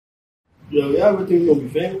Yo, y'all ever think you gonna be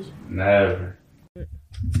famous? Never.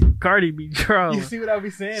 Cardi be trolling. You see what I be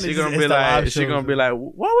saying? She gonna be like,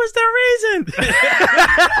 what was the reason?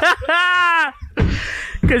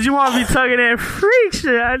 Cause you want to be talking that freak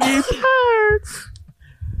shit. I need parts.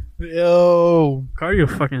 Yo, Cardi a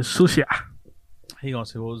fucking sushi. he gonna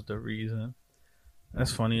say what was the reason?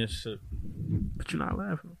 That's funny as shit. But you're not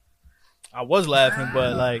laughing. I was laughing,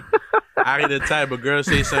 but like, I get the type of girl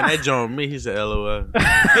say something that joint me. He said, "LOL."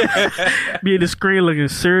 Be in the screen looking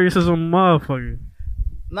serious as a motherfucker.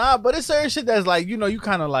 nah. But it's certain shit that's like, you know, you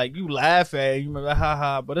kind of like you laugh at, it, you remember,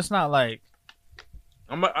 haha. But it's not like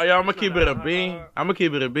I'm gonna keep it a bean. I'm gonna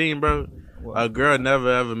keep it a bean, bro. A girl never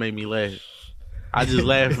ever made me laugh. I just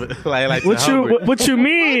laugh like What you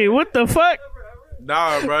mean? What the fuck?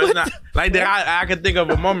 Nah, bro, it's not like that. I can think of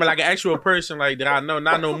a moment, like an actual person, like that I know,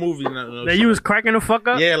 not no movie. No That you was cracking the fuck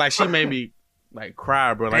up? Yeah, like she made me like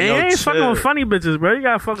cry, bro. Like, you yo, ain't chill. fucking with funny bitches, bro. You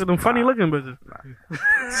gotta fuck with them funny looking bitches.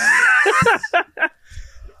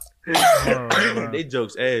 They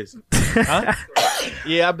jokes ass. huh?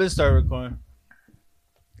 Yeah, I've been started recording.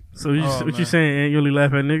 So what you saying? You only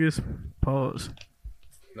laugh at niggas? Pause.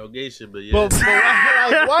 No gay shit, but yeah. But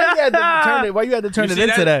why you had to turn it? Why you had to turn You it see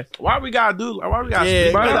into that? Why we gotta do? Why we gotta? Yeah,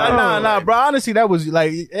 speak about nah, bro. Honestly, that was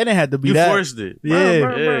like it didn't have to be You that. forced it. Yeah.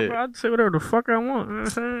 Bro, I'd say whatever the fuck I want. You know what I'm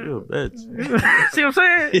saying? You a bitch. See what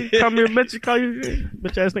I'm saying? You call me a bitch, you call you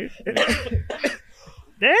bitch ass nigga.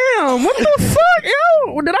 Damn, what the fuck,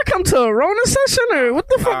 yo? Did I come to a Rona session or what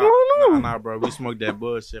the fuck going on? Nah, bro. We smoked that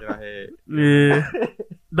bullshit I had. Yeah.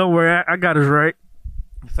 Don't worry, I got us right.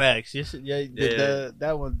 Facts.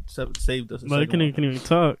 That one saved us. But I can't even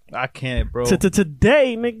talk. I can't, bro.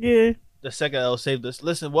 Today, nigga. The second L saved us.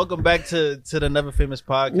 Listen, welcome back to the Never Famous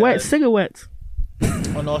podcast. Wet cigarettes.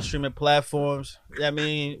 On all streaming platforms. I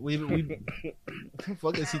mean, we what the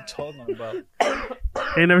fuck is he talking about?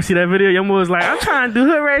 Ain't never see that video. Young boy was like, I'm trying to do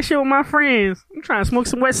hood rat shit with my friends. I'm trying to smoke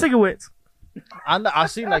some wet cigarettes. I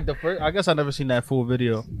seen like the first. I guess I never seen that full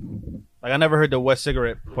video. Like I never heard the wet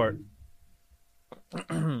cigarette part.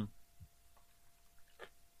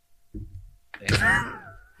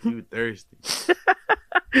 You thirsty?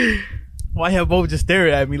 Why y'all both just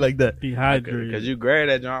staring at me like that? Dehydrated. Because you grab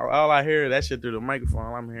that joint. All I hear is that shit through the microphone.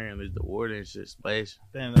 All I'm hearing is the water and shit splash.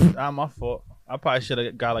 Damn, that's not my fault. I probably should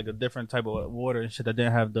have got like a different type of water and shit that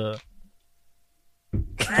didn't have the.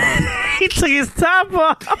 He took his top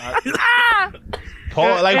off.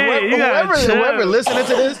 Paul, like Hey, you gotta whoever chill. listening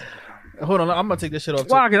to this, hold on, I'm gonna take this shit off.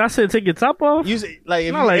 Too. Why? Cause I said take your top off. You say, like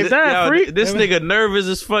if Not you, like if, that, Yo, freak. this nigga nervous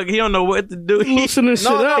as fuck. He don't know what to do. Loosening shit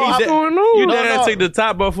up. no, What's I- going You on? No, done no. take the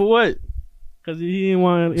top off for what? Cause he didn't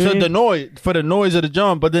want. so the noise for the noise of the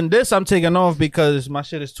jump, but then this I'm taking off because my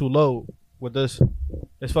shit is too low with this.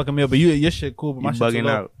 It's fucking me up. But your shit cool, but You my shit too bugging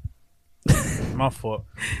low. out. My fault.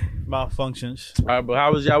 Malfunctions. All right, but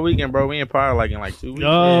how was y'all weekend, bro? We in probably like in like 2 weeks.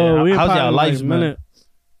 Yo, Yeah, we how's how's y'all y'all life, life, man? minute?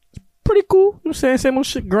 Pretty cool. You know what I'm saying? Same old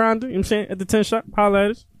shit grinding. You know what I'm saying? At the 10 shop, holla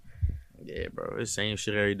at us. Yeah, bro. It's same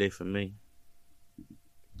shit every day for me.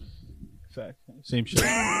 Fact. Same shit.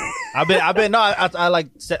 I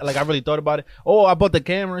really thought about it. Oh, I bought the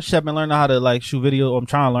camera and shit. I've been learning how to like shoot video. I'm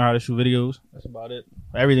trying to learn how to shoot videos. That's about it.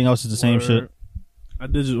 Everything else is the same shit. I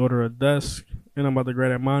did just order a desk, and I'm about to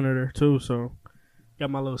grab that monitor too. So, got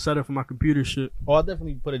my little setup for my computer shit. Oh, I'll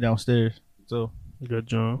definitely put it downstairs. So, Good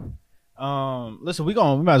job. listen, we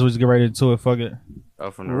might as well just get right into it. Fuck it. Oh,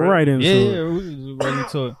 from the Right into Yeah, it. yeah, we can just right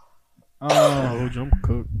into it. Oh, jump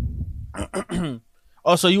cook.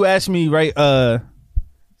 Also, you asked me right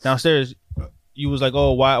downstairs. You was like,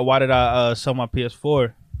 "Oh, why did I sell my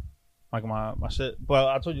PS4, like my shit?" But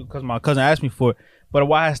I told you because my cousin asked me for it. But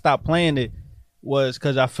why I stopped playing it was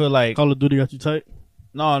because I feel like Call of Duty got you tight?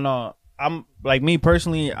 no, I'm like me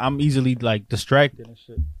personally. I'm easily like distracted and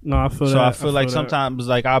shit. No, I feel that. So I feel like that. sometimes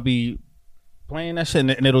like I'll be playing that shit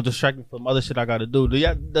and it'll distract me from other shit I got to do. Do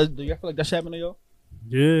y'all feel like that shit happen to y'all?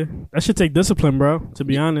 Yeah, that should take discipline, bro. To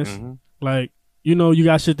be honest, Mhm. like you know, you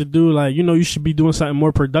got shit to do. Like you know, you should be doing something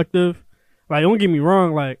more productive. Like don't get me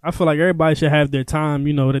wrong. Like I feel like everybody should have their time.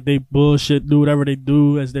 You know that they bullshit, do whatever they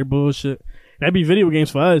do as their bullshit. That'd be video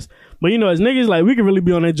games for us. But you know, as niggas, like we can really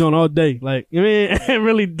be on that joint all day. Like I mean, and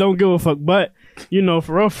really don't give a fuck. But you know,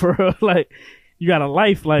 for real, like you got a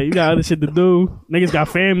life. Like you got other shit to do. Niggas got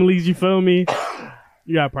families. You feel me?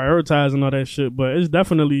 You got to prioritize and all that shit. But it's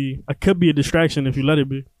definitely it could be a distraction if you let it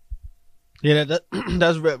be. Yeah,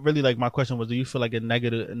 that's really like my question was, do you feel like it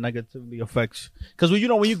negatively affects? Because when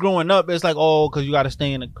you growing up, it's like, oh, because you got to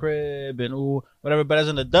stay in the crib and ooh, whatever. But as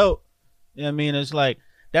an adult, you know what I mean? It's like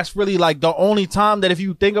that's really like the only time that if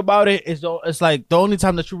you think about it, it's like the only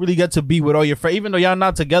time that you really get to be with all your friends, even though y'all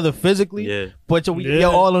not together physically. Yeah. But you're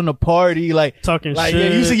all in the party, like Talking like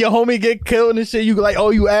shit. yeah, you see your homie get killed and shit. You like,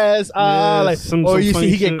 oh, you ass, like, some or you funny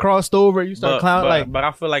see he shit. get crossed over. You start clowning but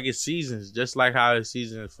I feel like it's seasons, just like how it's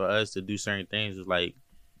seasons for us to do certain things. It's like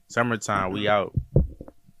summertime, we out.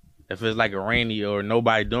 If it's like a rainy or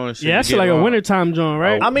nobody doing shit, Yeah, that's like a wintertime joint,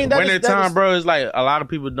 right? I mean, that wintertime, is- bro, it's like a lot of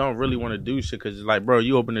people don't really want to do shit because it's like, bro,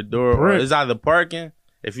 you open the door, or Right. it's either parking.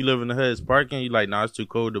 If you live in the hood, it's parking. You like, nah, it's too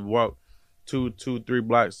cold to walk 2-3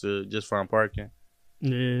 blocks to just find parking. Yeah,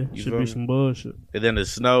 You should feel be me? some bullshit. And then the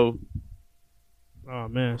snow. Oh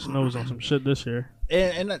man, snow's on some shit this year.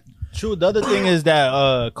 and true. The other thing is that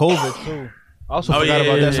COVID too. I also forgot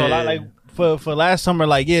about that. So yeah. like for last summer,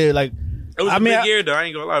 like like. It was I a mean, big year though. I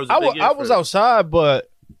ain't gonna lie, it was a I big year. was for us. outside, but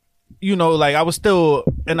you know, like I was still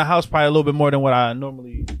in the house probably a little bit more than what I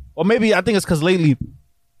normally. Or maybe I think it's because lately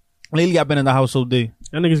I've been in the house all day.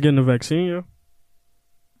 That niggas getting the vaccine, yo.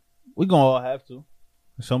 We gonna all have to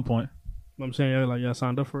at some point. I'm saying, yeah, like y'all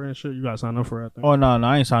signed up for it and shit. You got signed up for it, I think. Oh no,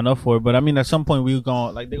 I ain't signed up for it. But I mean, at some point we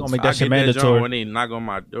gonna like they gonna make I that shit get that joint mandatory. when they knock on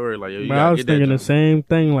my door, like, yo, you But I gotta was get that thinking the joint. same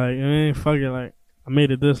thing. Like, man, fuck it. Like, I made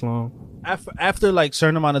it this long. After like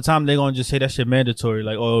certain amount of time, they gonna just say that shit mandatory.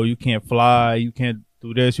 Like, oh, you can't fly, you can't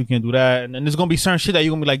do this, you can't do that, and then there's gonna be certain shit that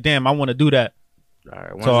you're gonna be like, damn, I want to do that. All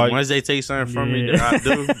right, So once they take something from me Yeah. that I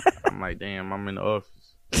do, I'm like, damn, I'm in the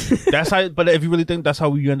office. That's how. But if you really think that's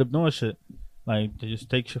how you end up doing shit, like they just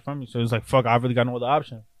take shit from you. So it's like, fuck, I really got no other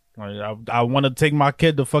option. Like, I want to take my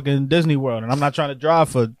kid to fucking Disney World, and I'm not trying to drive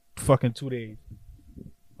for fucking 2 days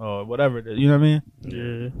or whatever it is. You know what I mean?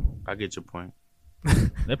 Yeah. I get your point.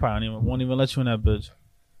 They probably won't even let you in that bitch.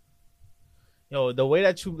 Yo, the way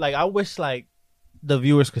that you like, I wish like the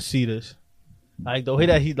viewers could see this. Like the way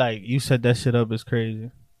that he like you set that shit up is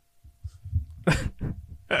crazy.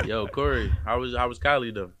 Yo, Corey, how was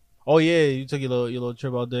Cali though? Oh yeah, you took your little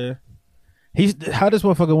trip out there. How this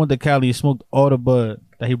motherfucker went to Cali and smoked all the bud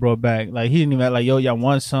that he brought back. Like he didn't even like, yo, y'all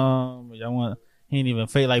want some? Y'all want? He didn't even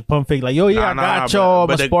fake like pump fake like, yo, yeah, I got y'all,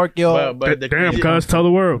 but I'ma spark y'all. But the Damn, crazy, cuz, tell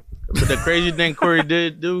the world. but the crazy thing Corey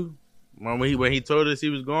did do when he told us he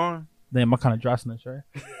was gone. Damn, my kind of drossiness, right?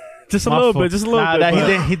 Just a My little fault. bit, just a little Nah, bit. that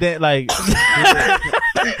bro. he didn't like.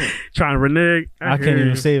 Trying to renege. I can't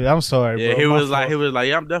even save it. I'm sorry, Yeah, bro. he My was like, fault.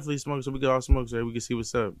 yeah, I'm definitely smoking, so we can all smoke, so we can see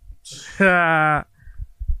what's up. say.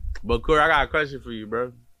 But Corey, I got a question for you,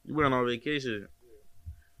 bro. You went on vacation.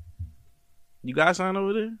 You got something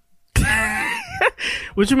over there?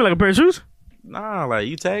 What you mean, like a pair of shoes? Nah, like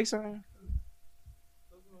you tag something.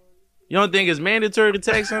 You don't think it's mandatory to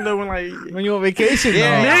tag something when like when you on vacation,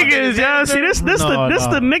 Yeah, no. Niggas, yo, see this No,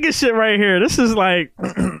 the nigga shit right here. This is like,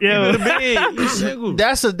 yo, you single?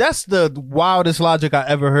 That's the wildest logic I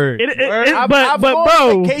ever heard. I've but gone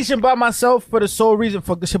bro, on vacation by myself for the sole reason.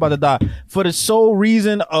 Fuck, this shit about to die. For the sole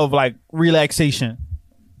reason of like relaxation.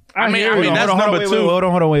 I mean, hear you. that's hold on, number two. Hold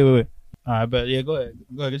on, wait. All right, but yeah, go ahead,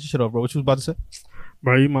 get your shit off, bro. What you was about to say?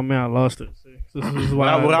 Bro, you my man. I lost it. See, this is why.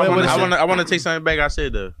 I want to take something back. I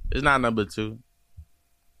said though, it's not number two.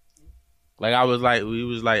 Like we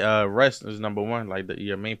was like rest is number one. Like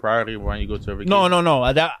your main priority when you go to a vacation. No.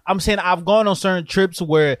 I'm saying I've gone on certain trips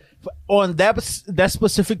where on that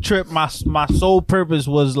specific trip, my sole purpose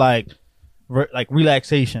was like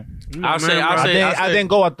relaxation. I'll say I didn't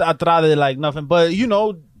go atrás de like nothing, but you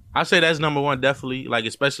know. I say that's number one, definitely. Like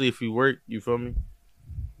especially if you work, you feel me?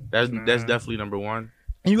 That's definitely number one.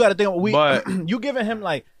 You got to think But- you giving him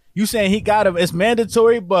like you saying he got him. It's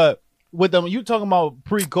mandatory, but with them you talking about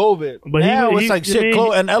pre-COVID. But now he- it's like I shit mean,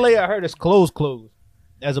 closed. In LA, I heard it's closed,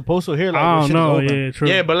 as opposed to here. Like I where don't shit know. is open. Yeah, true.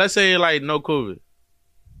 Yeah, but let's say like no COVID.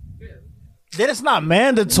 Then it's not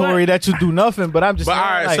mandatory that you do nothing. But I'm just But saying,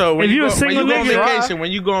 all right, like, so when if you you a go, single when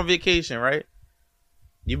nigga- you go on vacation, right?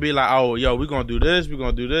 You be like, oh, yo, we're gonna do this, we're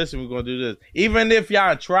gonna do this, and we're gonna do this. Even if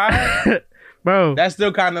y'all try, bro. that's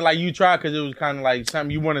still kind of like you try because it was kind of like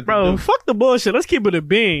something you wanted to Bro, do. fuck the bullshit. Let's keep it a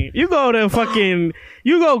bean. You go to fucking,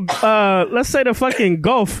 let's say the fucking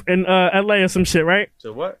golf in LA or some shit, right?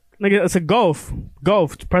 So what? Nigga, it's a golf.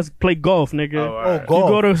 Play golf, nigga. Oh, all right. golf. You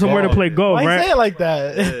go to somewhere to play golf, why you right? say it like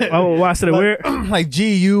that? Oh, why I said it weird? like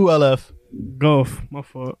GULF. Golf. My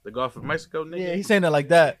fault. The Gulf of Mexico, nigga. Yeah, he's saying it like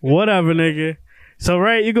that. Whatever, nigga. So,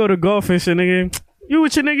 right, you go to golf and shit, nigga. You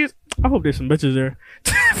with your niggas? I hope there's some bitches there.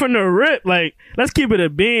 From the rip, like, let's keep it a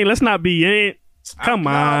bean. Let's not be in it. Come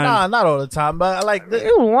on. Nah, not all the time, but I like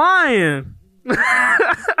You lying.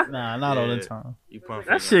 nah, not all the Yeah. time. You pump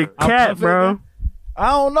That it, shit man. cat, pumping, bro. man.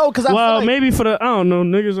 I don't know, cause I Well, feel like, maybe for the, I don't know,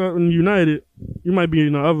 niggas are United. You might be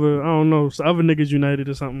in the other. I don't know. Other niggas united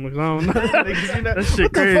or something. 'Cause I don't know. That shit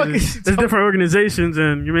What the fuck crazy. is he There's different organizations,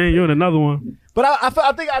 and you mean you're in another one. But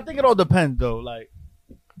I think it all depends though. Like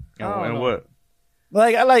And what?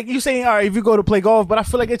 like you saying, all right, if you go to play golf, but I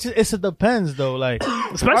feel like it's a depends though. Like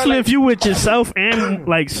Especially if you with yourself and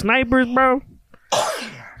like snipers, bro.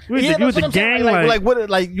 You with, yeah, you with that's the what I'm saying. gang, Like what?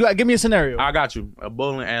 Like you give me a scenario, I got you. A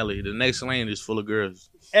bowling alley. The next lane is full of girls.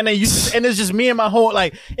 and then and it's just me and my whole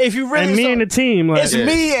like. If you really and me and the team, like it's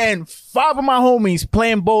me and 5 of my homies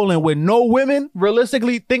playing bowling with no women.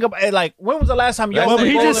 Realistically, think about like when was the last time y'all? Well, but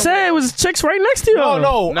he bowling just said it was chicks right next to you.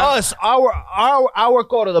 No, No. us, our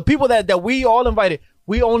quota, the people that we all invited.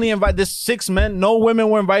 We only invite this 6 men. No women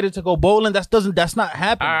were invited to go bowling. That's not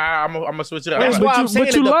happening. I'm gonna switch it up. That's I'm why like, I'm saying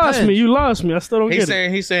But you it lost depends. me. You lost me. I still don't he's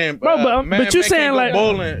get it. saying, Bro, but man, you man saying, can't go like-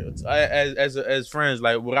 bowling as friends,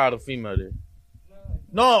 like without a female there.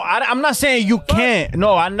 No, I'm not saying you can't.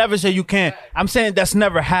 No, I never say you can't. I'm saying that's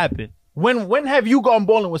never happened. When have you gone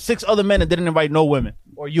bowling with 6 other men and didn't invite no women?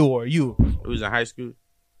 Or you? It was in high school.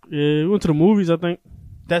 Yeah, we went to the movies. I think.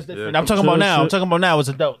 That's different. Yeah, I'm talking sure, about now. sure. I'm talking about now as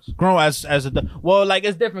adults. Grown as adults. Well, like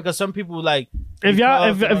it's different because some people like. If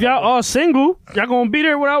y'all all single, y'all gonna be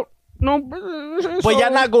there without no. But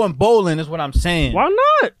y'all not going bowling is what I'm saying. Why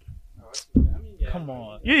not? Come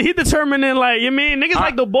on. He determining like you mean niggas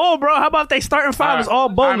like the ball, bro. How about if they starting 5 is all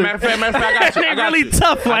bowling? Matter of fact, I got you. They I got really you.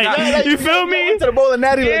 tough. Like you feel me? Went to the bowling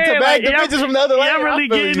natty Yeah, to back like, the y'all- bitches from the other lane. y'all really I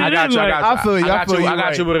feel getting you. I got you. Like, I feel you. I feel you. I got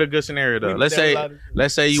right. you with a good scenario though. Let's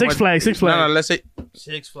say you Six went, Flags. No, let's say.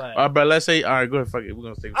 Six Flags. But let's say. All right, go ahead. Fuck it. We're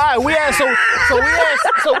gonna stay. With All right, we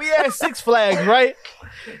had 6 Flags, right?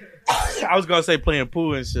 I was gonna say playing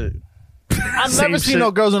pool and shit. I Same never seen shit. no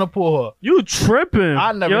girls on a pool hall. You tripping?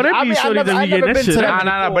 I never- Yo, they I be mean, I shorty never- that I we getting never that been to shit. that.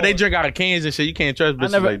 Nah, but they drink out of cans and shit. You can't trust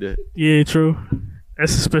bitches never- like that. Yeah, true.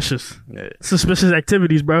 That's suspicious. Yeah, Suspicious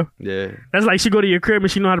activities, bro. yeah. That's like she go to your crib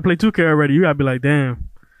and she know how to play 2K already. You gotta be like, damn,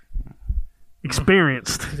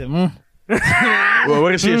 experienced. He said, Well,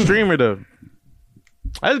 what is she a streamer though?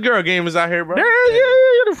 This girl gamers out here, bro.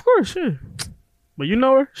 Yeah, of course, yeah. But you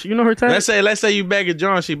know her. You know her tag. Let's say you back at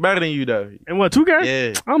John. She better than you though. And what 2K?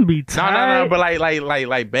 Yeah. I'm be No, tired. but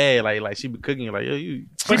like bad. Like she be cooking you. Like yo, you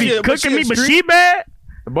She be But cooking she me, a but street- she bad.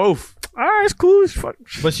 both. All right, it's cool. It's fuck.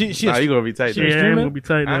 But she Nah, you gonna be tight. Yeah, though. I'm streamer? gonna be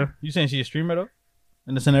tight Huh? now. you saying she a streamer though?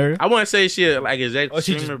 In the scenario? I wouldn't say she like exact Or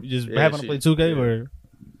she streamer. just Yeah, happen to she- play 2K yeah. or?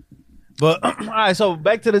 But all right, so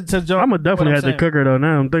back to John. I'm gonna definitely have to cook her though.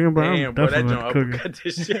 Now I'm thinking about. Damn, I'm bro, that definitely joint have to cook her. uppercut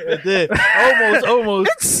this shit. Yeah,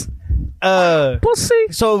 almost. Pussy.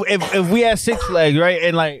 So if we had 6 Flags, right,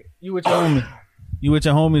 and like you with your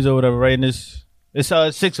homies or whatever, right, and it's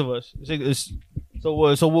 6 of us.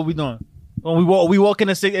 So what we doing? When we walk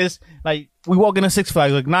into 6, it's like we walk into 6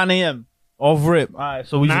 Flags like 9 a.m. off rip. All right,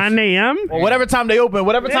 so we 9 a.m. or whatever time they open,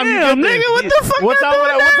 whatever time you Damn, get there. nigga, what the fuck? What time?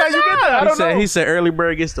 What time you get there? I don't know. He said early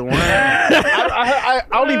bird gets the wine. I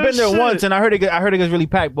only been there shit. once, and I heard it gets really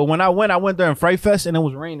packed. But when I went there in Fright Fest, and it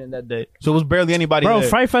was raining that day, so it was barely anybody Bro, there.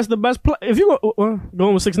 Fright Fest the best play. If you go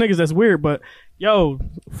going with 6 niggas, that's weird. But yo,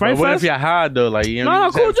 Fright But what if Fest. you're high though? Like you know, No, you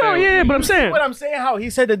just cool have joke. family. Yeah, but I'm saying. What I'm saying, how he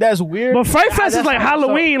said that's weird. But Fright Nah, Fest is that's like not what's up.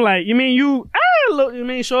 Halloween. Like you mean you you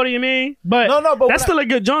mean shorty? You mean? But No, but that's when still a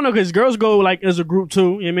good genre because girls go like as a group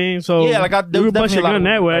too. You mean? So yeah, like there you was can bust definitely your a lot gun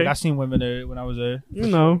of that way. Like, I seen women there when I was there. You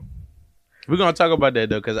know. We're gonna talk about that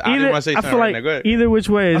though, because I didn't Either, want to say I something feel right like now. Go ahead. either which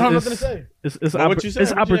way, I don't have it's, nothing to say. it's Well, what you said,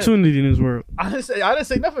 it's what you said? opportunity in this world. I didn't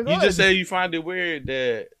say nothing. Go You ahead. just said you find it weird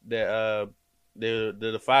that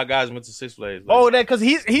the 5 guys went to 6 Flags. Like, Oh, that because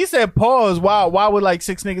he said pause. Why would like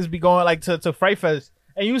 6 niggas be going like to Fright Fest?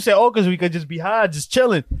 And you said, because we could just be high, just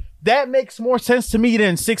chilling. That makes more sense to me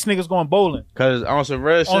than 6 niggas going bowling cause on some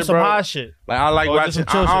real shit, on some bro. high shit. Like I like Or just watching. some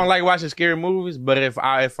chill I don't shit. like watching scary movies, but if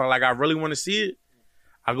I like I really want to see it,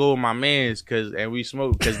 I go with my mans and we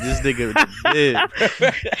smoke because this nigga dead.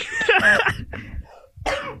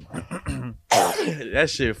 That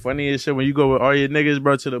shit funny as shit when you go with all your niggas,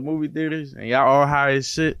 bro, to the movie theaters and y'all all high as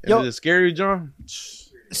shit. And Yo. it's a scary John.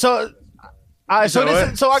 So, all right. So said this.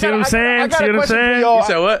 what? So I See what I'm got. saying? I got See a what I'm question for saying? y'all. You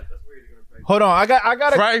said what? Hold on. I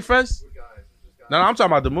got a. Fright Fest? No, I'm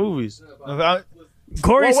talking about the movies.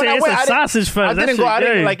 Corey Well, when said I it's went, a I didn't- sausage fest. I That didn't go. shit I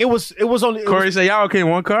didn't gay. like. It was only. Corey said y'all okay in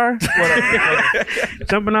one car.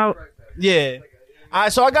 Jumping out. Yeah. All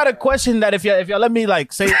right, so I got a question that if y'all let me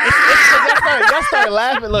like say, y'all started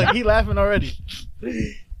laughing. Look, he laughing already.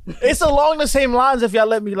 It's along the same lines. If y'all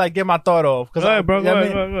let me like get my thought off, Go ahead, bro, you know go what I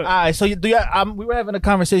ahead, mean? go ahead. All right, so we were having a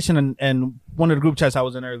conversation in one of the group chats I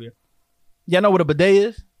was in earlier. Y'all know what a bidet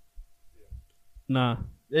is? Nah.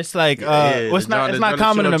 It's like Yeah, well, it's the not joint- it's the not joint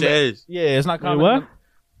common in that sit on America. your ass. Yeah, it's not Wait, common. what?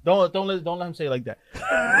 Don't let him say it like that.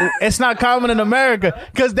 It's not common in America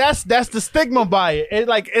because that's the stigma by it.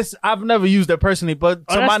 I've never used it personally, but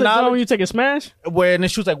to my knowledge, when you take a smash, where and it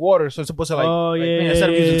shoots like water, so it's supposed to instead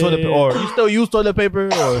of yeah, using toilet paper, or you still use toilet paper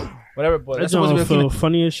or whatever. But that's supposed to feel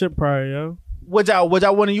funny as shit, probably, yo. Would y'all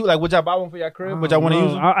want to use? Like, would y'all buy one for your crib? Would y'all want to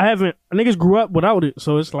use it? I haven't. Niggas grew up without it,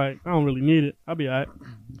 so it's like I don't really need it. I'll be alright.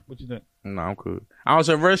 What you think? No, I'm cool. I don't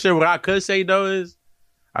say real shit. What I could say though is,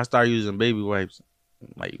 I start using baby wipes.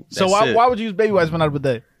 Like, so why would you use baby wipes when out of a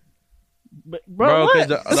day? Bro, what?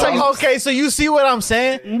 It's like, okay, so you see what I'm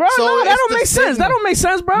saying, bro? So no, that don't make sense. That don't make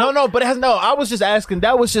sense, bro. No, but I was just asking.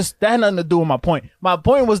 That had nothing to do with my point. My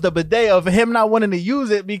point was the bidet of him not wanting to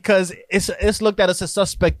use it because it's looked at as a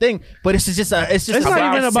suspect thing, but it's not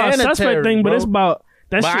even about suspect thing, but it's about.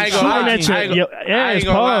 That's I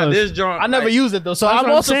never used it though, so I'm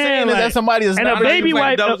also saying that somebody is. And a baby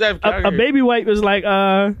wipe, a baby wipe is like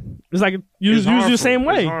it's like use the same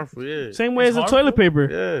way. It's harmful, yeah. Same way as a toilet paper.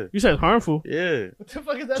 Yeah. You said harmful. Yeah. What the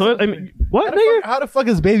fuck is that? What, nigga? How the fuck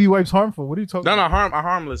is baby wipes harmful? What are you talking about? No,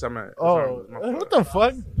 harmless. I meant. What the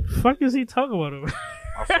fuck? Fuck is he talking about?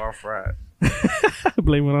 I'm fried.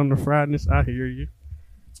 Blame it on the friedness. I hear you.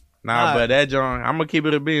 But that joint, I'm gonna keep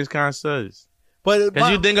it a beans kind of suds. But because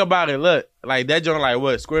you think about it, look, like that joint, like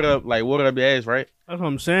what, squirt up, like water up your ass, right? That's what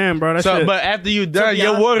I'm saying, bro. But after you done,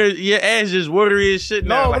 your ass just watery as shit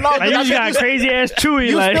now. No, you just got crazy ass chewy.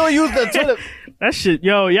 You still use the toilet. That shit,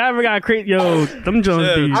 yo, y'all ever got crazy? Yo, them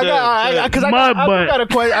joints be I do got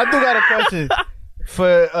a question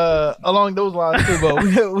for along those lines too,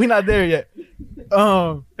 but we not there yet.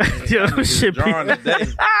 Yo, shit be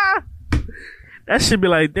that should be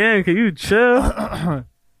like, damn, can you chill?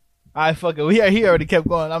 I fuck it. He already kept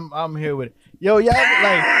going. I'm here with it. Yo, y'all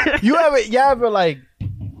ever like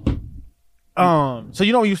so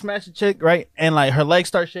you know when you smash a chick, right? And like her legs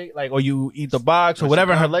start shaking, like, or you eat the box or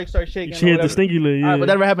whatever, and her legs start shaking. She hit the stinky leg, yeah. All right, but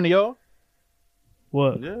that ever happened to y'all?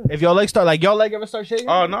 What? Yeah. If your legs start, like, your leg ever start shaking?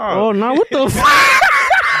 Oh no. What the fuck?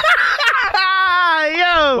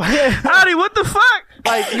 Yo, howdy, what the fuck?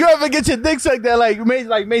 Like, you ever get your dick sucked that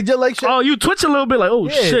made your leg shake? Oh, you twitch a little bit,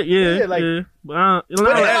 like, shit, yeah. Not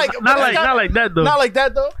like that though. Not like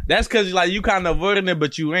that though. That's because like you kind of avoiding it,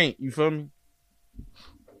 but you ain't. You feel me?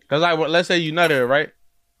 Because like, let's say you nut her, right?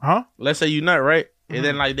 Huh? Let's say you nut, right? Mm-hmm. And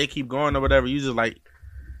then like they keep going or whatever. You just like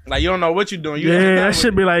you don't know what you're doing. That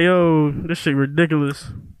should be like, yo, this shit ridiculous.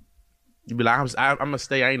 You be like, I'm gonna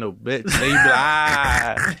stay. I ain't no bitch. Then you be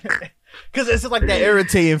like, Cause it's just like that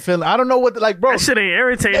irritating feeling. I don't know what bro. That shit ain't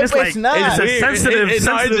irritating. It's like not. It's a sensitive. It's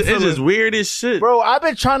just weird as shit, bro. I've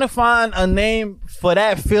been trying to find a name for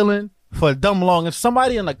that feeling for dumb long. If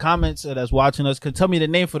somebody in the comments that's watching us could tell me the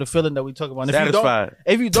name for the feeling that we talk about.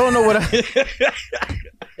 If you don't know what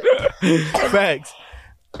facts.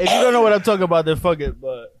 If you don't know what I'm talking about, then fuck it.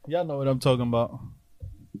 But y'all know what I'm talking about.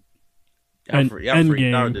 Y'all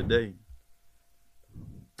freaked out today.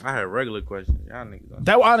 I had regular questions. Y'all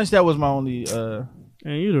niggas. That was my only. And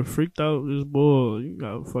you done freaked out this boy. You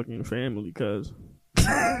got a fucking family, cuz.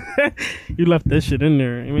 You left that shit in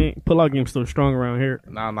there. I mean, pull-out game's still strong around here.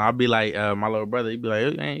 No, I'll be like, my little brother, he'd be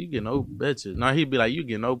like, man, you get no bitches. No, he'd be like, you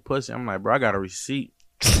get no pussy. I'm like, bro, I got a receipt.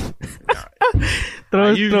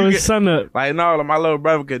 Throw his son up. Like, no, my little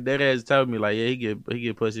brother could dead ass tell me, like, yeah, he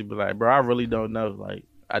get pussy. But like, bro, I really don't know. Like,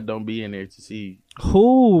 I don't be in there to see.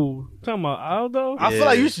 Who? Talking about Aldo? I feel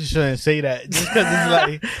like you shouldn't say that. Just because it's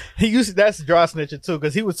like, that's draw snitching too.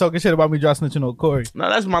 Because he was talking shit about me draw snitching on Corey. No,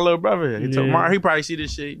 that's my little brother. He probably see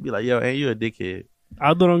this shit. He'd be like, yo, ain't you a dickhead?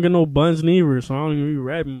 Aldo don't get no buns neither, so I don't even be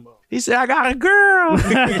rapping about. He said, I got a girl.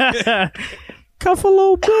 Cuff a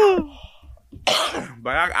little bit.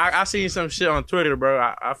 But I seen some shit on Twitter,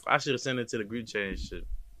 bro. I should have sent it to the group chat and shit.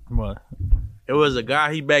 What? It was a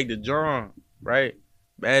guy, he bagged the John, right?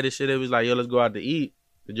 Bad as shit. It was like, yo, let's go out to eat.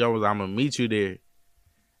 The John was like, I'm gonna meet you there.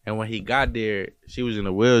 And when he got there, she was in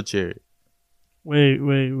a wheelchair. Wait.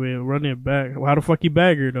 Run it back. How the fuck he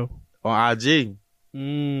bag her though? On IG. She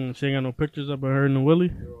ain't got no pictures of her in the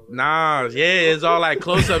willy? Nah, yeah, it's all like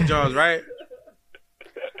close-up Johns, right?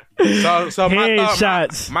 So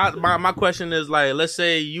my question is like, let's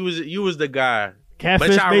say you was the guy.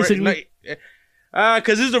 Catfish, basically.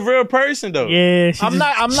 Cause it's a real person though. Yeah, she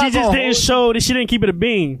just didn't show that she didn't keep it a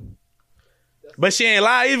bean. But she ain't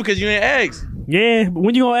lie either, cause you ain't ask. Yeah, but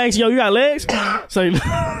when you gonna ask, yo, you got legs? So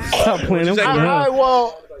stop playing. All right,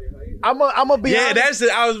 well, I'm gonna be. Yeah, honest. that's it.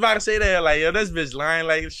 I was about to say that. Like, yo, this bitch lying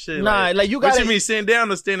like shit. Nah, like you gotta. What you mean sitting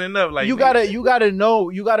down or standing up? Like you gotta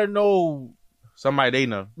know. Somebody they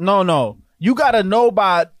know. No, you gotta know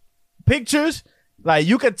by pictures. Like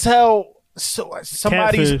you could tell. So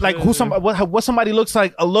somebody's Catfish, like what somebody looks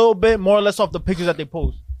like a little bit more or less off the pictures that they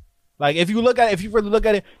post. Like if you really look at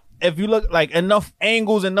it, if you look like enough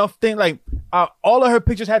angles, enough things, like all of her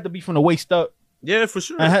pictures had to be from the waist up. Yeah, for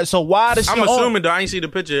sure. So why does she? I'm assuming though. I ain't see the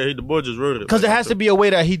picture. The boy just wrote it. Because there has to be a way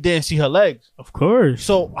that he didn't see her legs. Of course.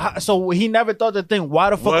 So he never thought to think, why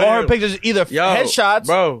the fuck all her pictures either headshots,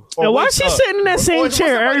 bro? Or why is she sitting in that same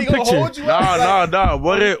chair every picture? No.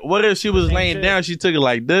 What if she was laying down? She took it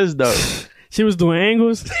like this though. She was doing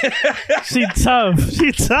angles. She tough.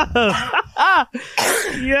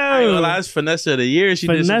 Yo, that's finesse of the year.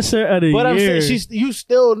 Finesse of the year. But I'm saying you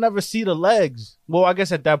still never see the legs. Well, I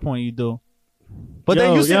guess at that point you do. But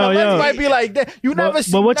then you see the legs might be like that. You never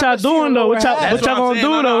see. But what y'all doing though? What y'all gonna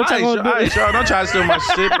do though? What y'all gonna do? Sure, don't try to steal my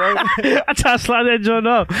shit, bro. I try to slide that joint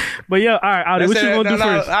up. But yo, all right, Audi, what you gonna do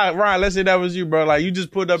first? All right, Ryan, let's say that was you, bro. Like you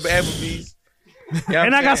just pulled up Applebee's.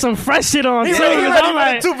 And I got some fresh shit on too. I'm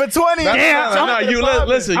like 2 for 20. Damn, no, you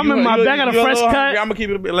listen. I'm in my bag. I got a fresh cut. I'm gonna keep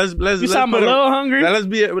it. Let's. You saw I'm a little hungry. Let's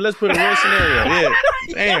put a real scenario. Yeah.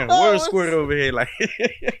 Damn, where's Squirt over here? Like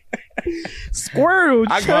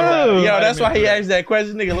Squirtle. Yo, that's why he asked that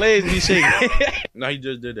question. Nigga, legs be shaking. No, he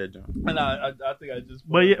just did that, John. No, I think I just.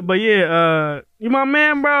 But yeah, you my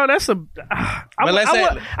man, bro. That's a.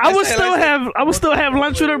 I would still have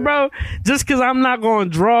lunch with her, bro. Just because I'm not gonna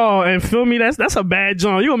draw and feel me. That's a bad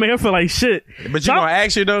joint. You gonna make her feel like shit. But you gonna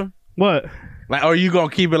ask her though? What? Like, or you gonna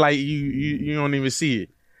keep it like you don't even see it?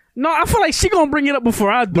 No, I feel like she gonna bring it up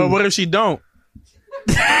before I do. But what if she don't?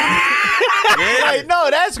 Like, no,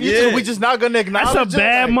 we just not gonna acknowledge. That's a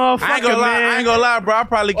bad motherfucker, I ain't gonna lie, bro. I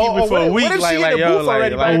probably keep it for a week. What if she in the booth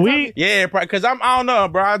already? A week? Yeah, because I don't know,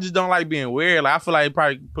 bro. I just don't like being weird. Like I feel like it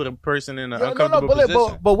probably put a person in an uncomfortable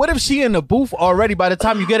position. But what if she in the booth already? By the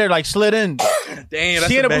time you get her like slid in, damn,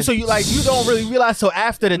 she in the booth, so you don't really realize till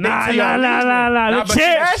after the nah. The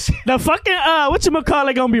chair, the fucking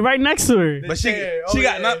whatchamacallit gonna be right next to her. But she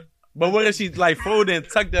got nothing. But what if she's like folded and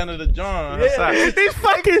tucked under the jaw? Yeah, these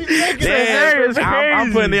fucking hair is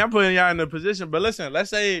crazy. I'm putting y'all in a position. But listen, let's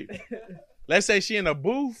say she in a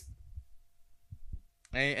booth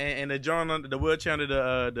and the jaw under the wheelchair under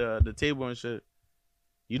the table and shit.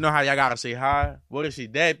 You know how y'all gotta say hi. What if she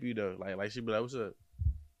dap you though? Like she be like, "What's up?"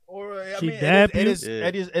 Or it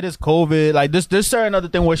is COVID. Like there's certain other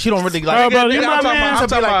thing where she don't really like. Bro, you my man. I'm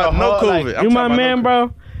talking about no COVID. You my man,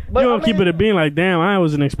 bro. But you don't keep it a being like, damn, I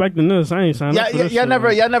wasn't expecting this. I ain't signed up for this. Y'all never.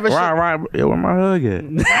 Right. Yeah, where my hug at?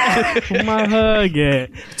 Where my hug at?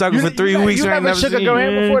 Talking for 3 weeks. You never shook a girl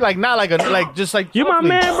hand before, like not like just like. You my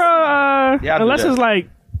man, bro. Unless it's like.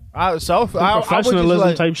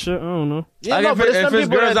 Professionalism type shit. I don't know. Yeah, like if it's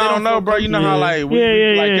girls I don't know, bro, you know how like we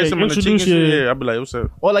like kiss them on the cheek and shit. I'll be like, what's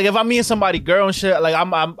up? Or like if I'm meeting somebody girl and shit, like I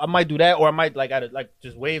might do that, or I might like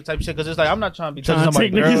just wave type shit because it's like I'm not trying to be touching somebody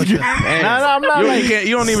girl. I'm not.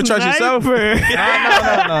 You don't even trust yourself. No.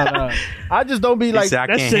 I just don't be like I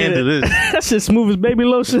can't handle this. That shit smooth as baby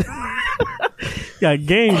lotion. Got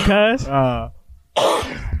game, cuz.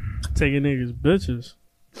 Taking niggas bitches.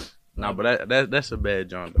 Nah, but that's a bad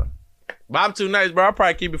joint though. But I'm too nice, bro. I'll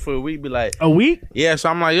probably keep it for a week. Be like a week? Yeah. So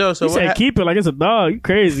I'm like, yo. So you said keep it like it's a dog. You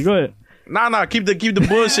crazy? Go ahead. Nah. Keep the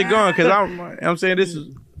bullshit going because I'm saying this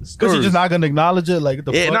is because you're just not gonna acknowledge it. Like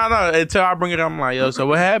the fuck? No. Until I bring it up, I'm like, yo. So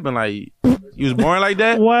what happened? Like you was born like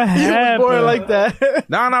that? What happened? You was born like that?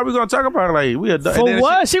 Nah. We gonna talk about it. Like we adult. For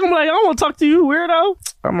what? She gonna be like, I don't want to talk to you, weirdo.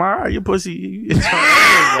 I'm like, all right, you pussy.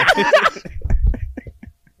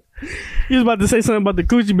 He was about to say something about the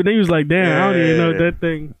coochie, but then he was like, damn, I don't even know that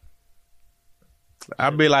thing.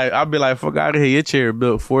 I'll be like, fuck out of here. Your chair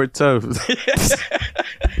built Fort Tough.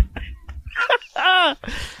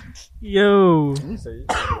 Yo.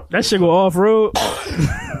 That shit go off road.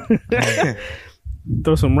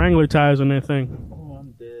 Throw some Wrangler tires on that thing. Oh,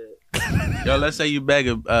 I'm dead. Yo, let's say you bag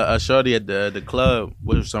a shorty at the club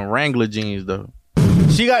with some Wrangler jeans though.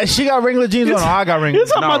 She got Wrangler jeans on. I got Wrangler. You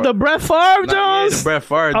talking about the Brett Favre Jones? Yeah, the Brett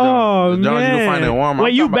Favre Jones. Oh, the Jones man. you can find in Walmart.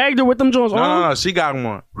 Wait, you bagged her with them Jones on? No, she got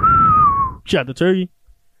one. She got the turkey.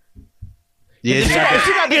 Yeah, she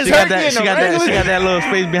got that little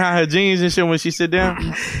space behind her jeans and shit when she sit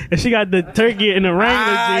down. And she got the turkey in the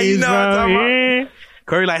Wrangler jeans, bro. Yeah.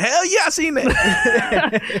 Curry like, hell yeah, I seen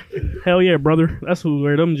that. Hell yeah, brother. That's who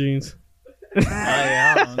wear them jeans.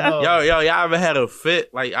 I don't know. Yo, y'all ever had a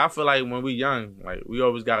fit? Like, I feel like when we young, like, we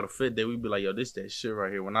always got a fit that we be like, yo, this that shit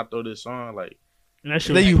right here. When I throw this on, like, and that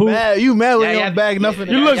shit then you mad when you don't bag nothing.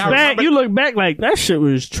 You look back like that shit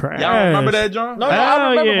was trash. Y'all remember that, John? No,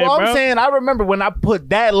 I remember. Yeah, I'm saying I remember when I put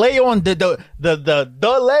that lay on the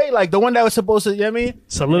lay, like the one that was supposed to, you know what I mean?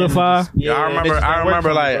 Solidify. Yeah, I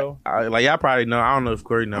remember like y'all probably know. I don't know if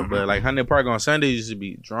Corey know, but like Hunting Park on Sundays used to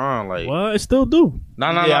be drawn. Like, well, it still do.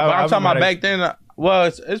 No. But I'm talking about back then. Well,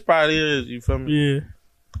 it's probably is. You feel me? Yeah.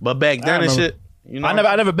 But back then and remember. shit, you know,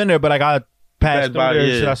 I never been there, but like I passed Passed through by, there.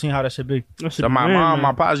 And yeah. shit. I seen how that should be. That shit So my be mom, man.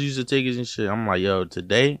 my pops used to take us and shit. I'm like, yo,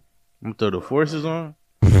 today I'm gonna throw the forces on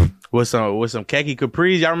with some khaki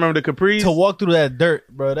capris. Y'all remember the capris? To walk through that dirt,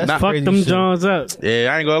 bro. That's Nah, Fuck crazy them shit. Johns up.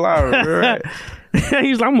 Yeah, I ain't gonna lie. Right.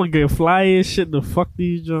 He's like, I'm gonna get fly as shit to fuck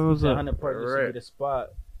these Johns up. 100 percent Right. be the spot.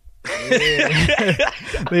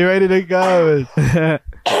 They ready to go.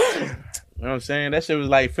 You know what I'm saying? That shit was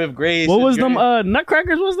like 5th grade. What 6th was them grade.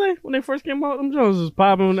 Nutcrackers? Was they when they first came out? Them Jones was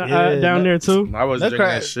popping Yeah, down there too. I was drinking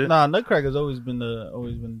that shit. Nah, Nutcracker's always been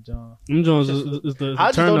the John. Them Jones is the I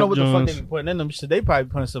just turn don't know up what the fuck Jones. they be putting in them shit. They probably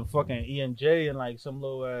putting some fucking ENJ and like some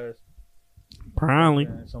little ass Probably.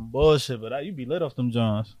 some bullshit. But you be lit off them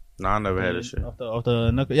Johns. Nah, I never had that shit. Off the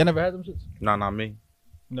Nutcracker. You never had them shits? Nah, not me.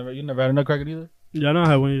 You never had a Nutcracker either? Yeah, I know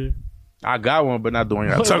how one. I got one, but not the one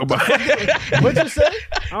y'all talk about. What you say?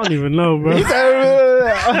 I don't even know, bro.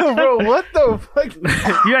 Bro, what the fuck?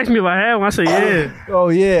 You asked me if I had one. I said yeah. Oh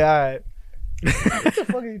yeah, all right. What the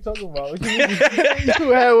fuck are you talking about? What you mean?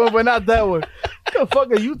 You had one, but not that one. What the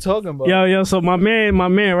fuck are you talking about? Yo, so my man,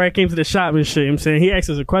 right, came to the shop and shit. You know what I'm saying, he asked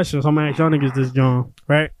us a question, so I'm gonna ask y'all niggas this, John,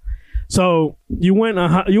 right? So you win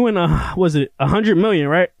was it 100 million,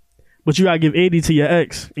 right? But you gotta give 80 to your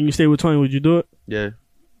ex, and you stay with 20. Would you do it? Yeah.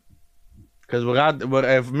 Cause but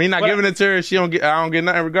if me not giving it to her, I don't get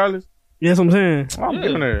nothing regardless. Yes, I'm saying. I'm Yeah,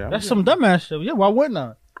 giving her. That's some dumbass shit. Yeah, why wouldn't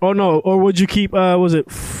I? Oh no, or would you keep? Was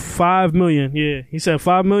it 5 million? Yeah, he said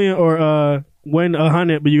 5 million, or win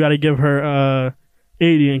 100, but you gotta give her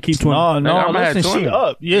 80 and keep 20. No, I'ma have listen, 20. she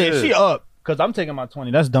up. Yeah, Yeah. she up. Cause I'm taking my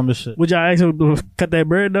 20. That's dumb as shit. Would y'all ask him to cut that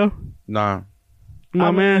bread though? Nah, My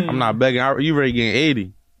I man. mean- I'm not begging. You already getting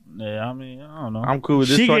 80. Yeah, I mean, I don't know. I'm cool with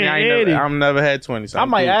this She 20. getting 80. I'm never had 20. So I I'm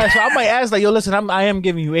might cool. ask, like, yo, listen, I am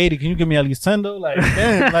giving you 80. Can you give me at least 10 though? Like,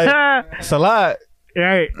 damn, like, it's a lot.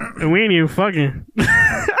 Right, and we ain't even fucking.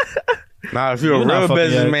 Nah, if you're You a not real fucking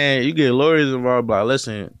businessman, you get lawyers involved. Like,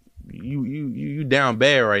 listen, you down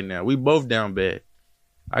bad right now. We both down bad.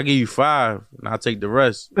 I give you 5, and I'll take the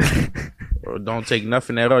rest. Or don't take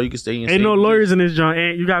nothing at all. You can stay in. Ain't no lawyers in this joint.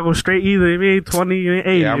 Ain't you gotta go straight either. It ain't 20, it ain't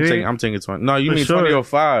 80. Yeah, it I'm taking 20. No, you For mean sure. 20 or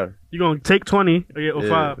 5? You gonna take 20 or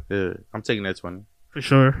 5 Yeah, I'm taking that 20. for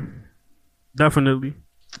sure. Definitely.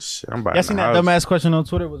 Shit, I'm buying Y'all seen the that house. dumbass question on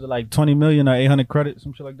Twitter? Was it like 20 million or 800 credits,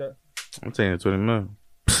 some shit like that? I'm taking 20 million.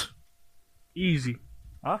 Easy.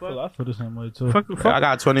 I feel the same way too. Fuck. I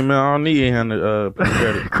got 20 million. I don't need 800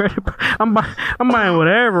 credit. Credit. I'm buying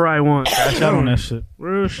whatever I want. Cash out on that shit.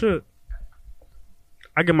 Real shit.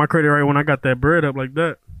 I get my credit right when I got that bread up like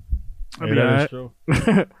that. I'll be that is alright.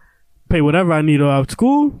 true. Pay whatever I need out of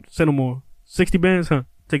school. Send them more. 60 bands, huh?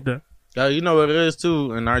 Take that. Yo, you know what it is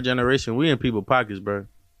too. In our generation, we in people's pockets, bro.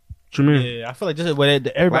 What you mean? Yeah, I feel like this is what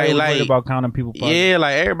everybody was Like- worried about counting people. Yeah,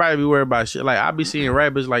 like everybody be worried about shit. Like I be seeing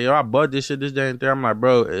rappers like, yo, I bought this shit, this, that, and there. I'm like,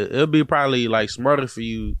 bro, it'll be probably like smarter for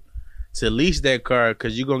you to lease that car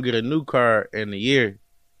because you gonna get a new car in a year.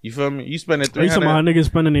 You feel me? You spend it You talking about how 300. niggas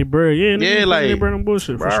spending their bread? Yeah, niggas spending like, their bread on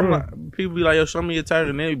bullshit for Bro, I'm sure. like, people be like, yo, show me your tire,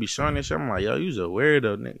 and they be showing that shit. I'm like, yo, you's a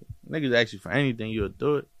weirdo, nigga. Niggas ask you for anything, you'll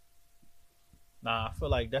do it. Nah, I feel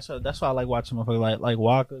like that's why I like watching motherfuckers like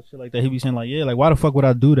Walker shit like that. He be saying like, yeah, like why the fuck would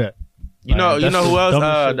I do that? You know, Like, you that's know who just else? dumb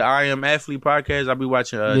as shit. The I Am Athlete podcast. I be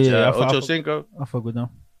watching Yeah, I Ocho fuck- Cinco. I fuck with them.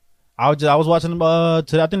 I was watching them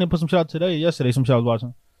today. I think they put some shit out yesterday. Some shit I was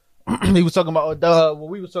watching. He was talking about what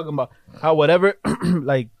we was talking about. How whatever,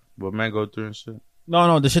 like What man go through and shit.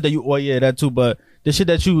 no, the shit that you. Well, yeah, that too. But the shit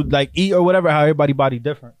that you like eat or whatever. How everybody body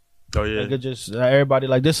different. Oh yeah. Like it just everybody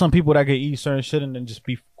like. There's some people that can eat certain shit and then just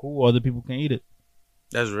be cool. Other people can eat it.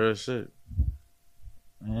 That's real shit.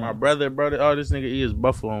 Man, My brother, oh, this nigga eats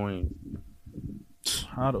buffalo wings.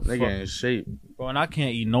 how the Nigga fuck, in shape. bro? And I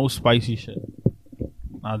can't eat no spicy shit.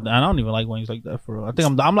 I don't even like wings like that for real. I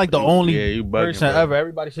think I'm like the only Yeah, you bugging, person bro. ever.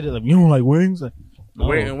 Everybody should like, you don't like wings? Like,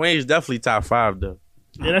 no. Wings definitely top 5 though.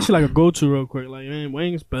 Yeah, that shit like a go-to real quick. Like, man,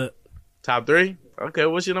 wings, but Top 3? Okay,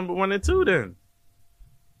 what's your number 1 and 2 then?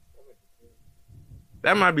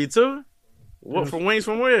 That might be 2. What from wings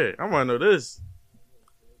from where? I wanna know this.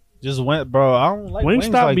 Just went, bro. I don't like wings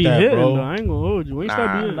wings stop like be that, hitting, bro. though. I ain't gonna hold you. Wings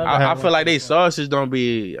stop be hitting. Never I had feel one. like they sausages don't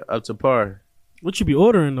be up to par. What you be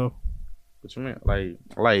ordering, though? What you mean?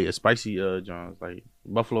 Like a spicy Johns, like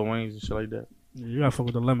buffalo wings and shit like that. Yeah, you gotta fuck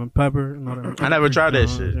with the lemon pepper and all that. I never tried that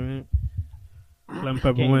Johns, shit. you know what I mean? Lemon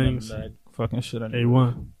pepper Can't wings. remember that fucking shit.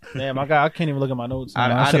 anymore. A1. Damn, I can't even look at my notes.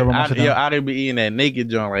 man. I I should have wrote my shit down. I didn't be eating that naked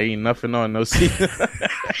joint, like eating nothing on, no season.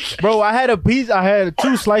 Bro, I had a pizza. I had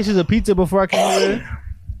 2 slices of pizza before I came over here.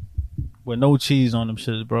 With no cheese on them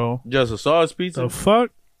shits, bro. Just a sauce pizza. The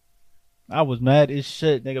fuck? I was mad as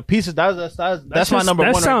shit, nigga. Pizza, that's my just- number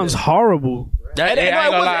that one. sounds right horrible. That, And I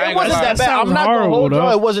ain't gonna lie. I it ain't wasn't gonna that lie. bad. I'm not gonna horrible, hold you. though.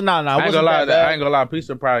 It wasn't not. I ain't It gonna lie. wasn't that bad. I ain't gonna lie.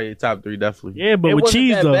 Pizza probably top 3 definitely. Yeah, but It with wasn't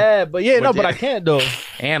cheese that though. bad. But yeah, no, But but yeah. I can't though.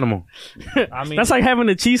 Animal. I mean, That's like having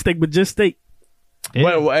a cheesesteak, but just steak. yeah.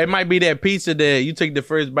 Well, it might be that pizza that you took the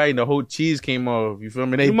first bite and the whole cheese came off. You feel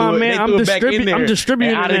me? They You my threw it, man, they I'm threw it back in there. I'm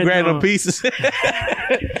distributing and I done that grabbed them joint. pieces.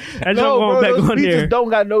 That no, joint going bro, back those on pizzas there. don't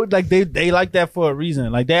got no like they like that for a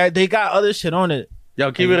reason. Like they got other shit on it.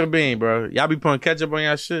 Yo, keep it a bean, bro. Y'all be putting ketchup on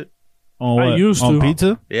y'all shit? On I what? used on to.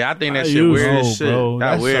 pizza. Yeah, I think that I shit used weird to, as shit. bro.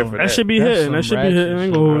 That That's weird some- for That that. should be That's hitting. some That should be ratchet hitting. I ain't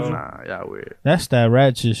shit, gonna hold bro. Nah, y'all weird. That's that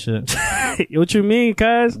ratchet shit. you. What you mean,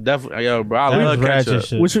 cuz? Definitely, yo, bro. I That's love ratchet ketchup.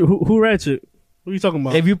 shit. What you, who ratchet? Who you talking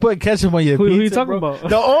about? If you put ketchup on your Who pizza, you talking bro, about?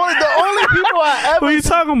 the only people I Who ever you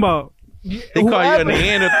talking about? They call you a whoever-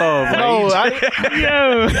 Neanderthal, bro. No,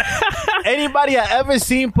 Yo, anybody I ever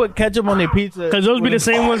seen put ketchup on their pizza. cause those be the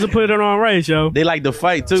same ones that put it on rice, yo. They like to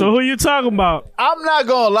fight too. So who you talking about? I'm not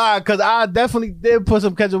gonna lie, cause I definitely did put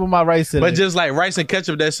some ketchup on my rice today. but just like rice and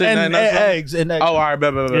ketchup, that's it. and nothing else. eggs and eggs. Oh, all right,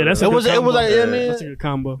 bet. Yeah, that's a it good was combo. like Yeah. That's a good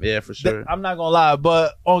combo. Yeah, for sure. I'm not gonna lie,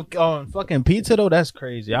 but on fucking pizza though, that's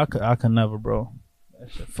crazy. I could never, bro.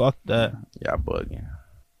 That shit, fuck that. Y'all bugging.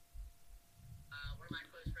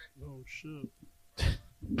 Oh shit.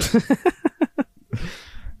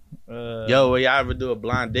 Yo, will y'all ever do a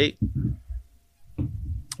blind date?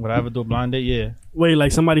 Would I ever do a blind date? Yeah. Wait,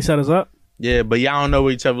 like somebody set us up, Yeah, but y'all don't know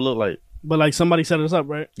what each other look like. but like somebody set us up,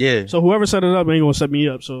 right? Yeah. So whoever set it up ain't gonna set me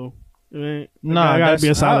up. So it ain't, Nah, I gotta be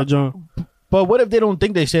a that's- solid joint. But what if they don't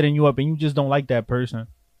think they setting you up and you just don't like that person?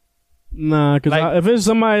 Nah, cause Like- if it's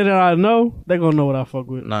somebody that I know, they gonna know what I fuck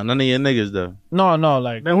with. Nah, none of your niggas though. No,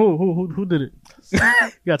 like Then who did it? You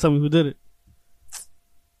gotta tell me who did it.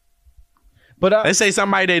 but Let's say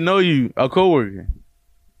somebody they know you, a coworker.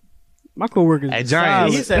 My coworkers. At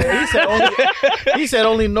solid. Giants. he said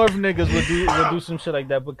only North niggas would do some shit like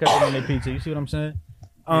that, but ketchup on their pizza. You see what I'm saying?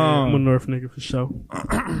 Yeah, I'm a North nigga for sure.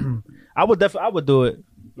 I would do it.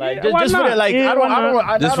 Like Yeah, just, why just for not? the like Yeah, I don't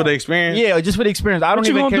why Just for the don't- experience? yeah, just for the experience. I don't What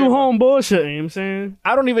you even gonna care. do home bullshit? You know what I'm saying?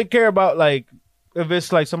 I don't even care about like if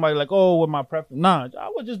it's like somebody like with my preference. Nah,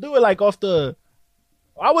 I would just do it like off the.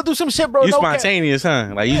 I would do some shit, bro. You no cap. spontaneous,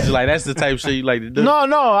 huh? Like you just like that's the type of shit you like to do. No,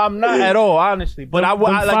 I'm not at all, honestly. But I would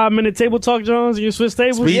Them I, like. 5-minute table talk, Jones. You switch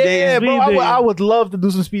tables. Speed Yeah, dating. bro. Speed I would love to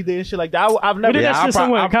do some speed dating and shit like that. I've We never. did Yeah, that shit I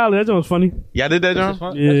somewhere in college. That joint was funny. Y'all did that,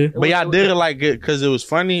 John? Yeah. But y'all did it like it because it was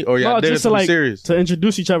funny, or y'all No, did it just to to be like serious. to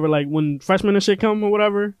introduce each other. Like when freshmen and shit come or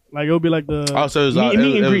whatever. Like it'll be like the Also, it was meet,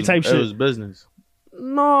 meet and greet type It shit. was business.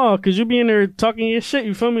 No, cause you be in there talking your shit.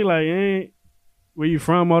 You feel me? Like, where you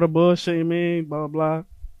from? All the bullshit, you mean? Blah blah.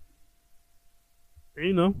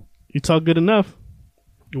 You know, you talk good enough,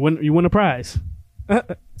 you win a prize.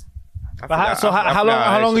 But how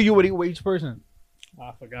long are you with each person?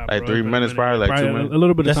 I forgot. Like bro. 3 minutes, probably like 2 minutes. A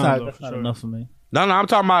little bit of That's time. not though, for sure. enough for me. No, I'm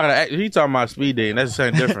talking about he talking about speed dating. That's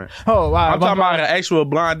something different. Oh wow, I'm talking about an actual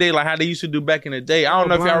blind date, like how they used to do back in the day. I don't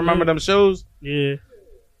know if y'all blind remember date. them shows. Yeah.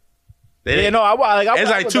 They, Yeah, no, it's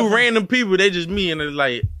like two random people. They just me and it's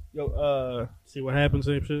like Yo, See what happens,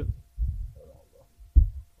 same shit.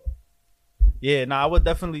 yeah, nah, I would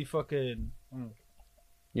definitely fucking.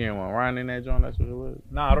 you ain't want Ryan in that joint. That's what it was.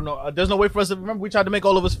 Nah, I don't know. There's no way for us to remember. We tried to make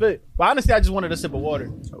all of us fit, but honestly, I just wanted a sip of water.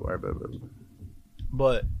 Don't worry about it.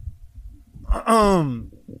 But,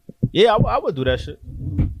 yeah, I would do that shit.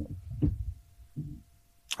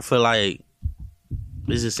 I feel like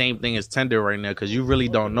it's the same thing as Tinder right now because you really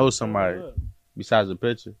don't know somebody besides the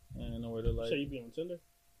picture. I don't know where to like. So you be on Tinder?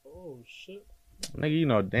 Oh shit. Nigga, you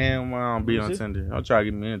know damn well I don't be on See? Tinder. Don't try to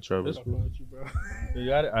get me in trouble. Fucking with you, bro. You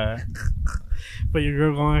got it. All right. But your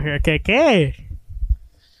girl going here, KK.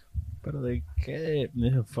 But they can't.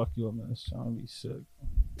 They'll fuck you up, man. It's trying to be sick.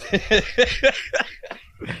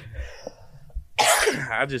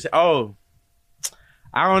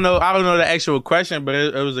 I don't know the actual question, but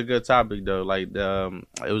it was a good topic though. Like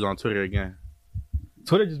it was on Twitter again.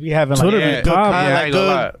 Twitter just be having Twitter like, be good, calm, yeah, I like ain't gonna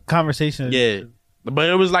lie. good conversations. Yeah, but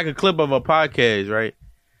it was like a clip of a podcast, right?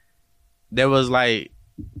 There was like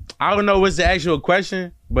I don't know what's the actual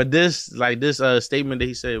question, but this statement that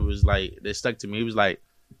he said was like that stuck to me. He was like,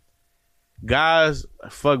 guys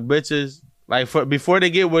fuck bitches like before they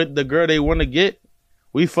get with the girl they want to get.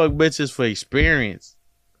 We fuck bitches for experience.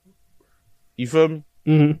 You feel me?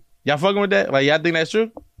 Mm-hmm. Y'all fucking with that? Like y'all think that's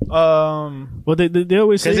true? Well, they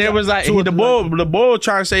always say Because it was like two- the bull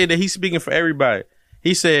trying to say that he's speaking for everybody.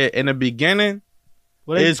 He said in the beginning,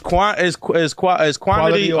 it's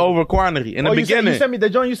quantity over quantity. In the beginning, you sent me the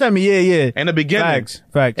joint. You sent me. Yeah. in the beginning,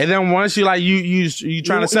 Facts. and then once you like you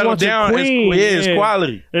trying to You settle want your down, queen, it's yeah.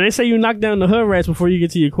 quality. And they say you knock down the hood rats before you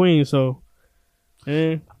get to your queen. So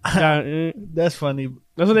That's funny.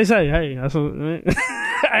 That's what they say. Hey, that's what,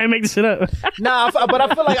 I ain't make this shit up. Nah, but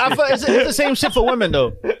I feel like it's the same shit for women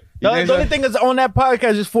though. The only thing is on that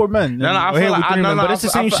podcast is for men. No, I feel like but it's the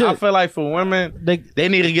same shit. I feel like for women, they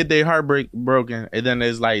need to get their heart broken, and then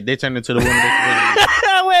it's like they turn into the woman.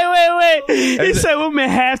 Wait. He said women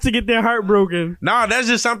have to get their heart broken. No, that's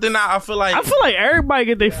just something I feel like. I feel like everybody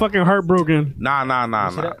get their fucking heart broken. Nah.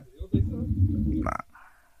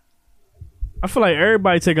 I feel like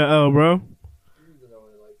everybody take a L, bro.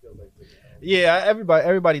 Yeah,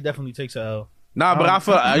 everybody definitely takes a L. Nah, but I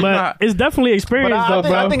feel but it's definitely experience though,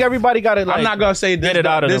 bro. I think everybody got it. Like, I'm not gonna say this. it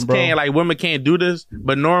out of this them, bro. can't like women can't do this,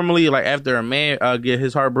 but normally like after a man get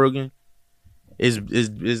his heart broken, is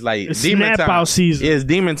like It's demon snap time. out season. Yeah, it's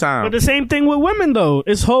demon time. But the same thing with women though.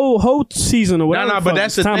 It's whole season or whatever. No, but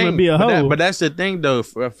that's the time thing. to be a hoe. But that's the thing though.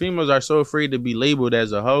 Females are so afraid to be labeled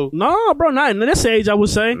as a hoe. No, bro, not in this age. I would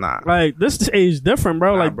say, Nah. like this age different,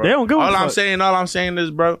 bro. Nah, like bro. they don't give a all fuck. I'm saying is,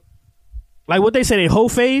 bro. Like what they say, they hoe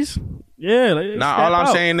phase. Yeah, like, Nah, all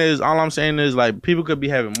I'm saying is like people could be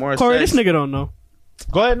having more Corey, sex. this nigga don't know.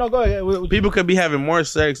 Go ahead. No, go ahead. People could be having more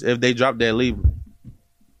sex if they drop that label.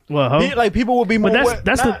 Well, hoe. Like people would be more.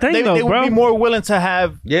 that's the thing, though, they bro. would be more willing to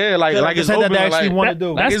have. Yeah, like it's that open. they actually like, want to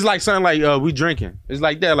do. Like it's like something like we drinking. It's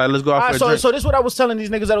like that. Like let's go out for a drink. So this is what I was telling these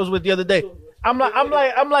niggas that I was with the other day. I'm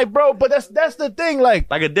like, bro. But that's the thing. Like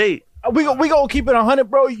a date. we gonna keep it 100,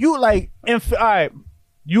 bro. You like, all right.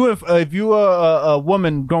 If you a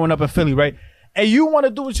woman growing up in Philly, right, and you want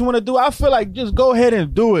to do what you want to do, I feel like just go ahead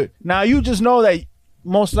and do it. Now you just know that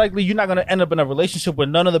most likely you're not gonna end up in a relationship with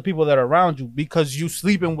none of the people that are around you because you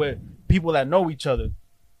sleeping with people that know each other.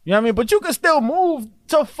 You know what I mean? But you can still move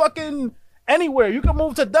to fucking anywhere. You can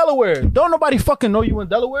move to Delaware. Don't nobody fucking know you in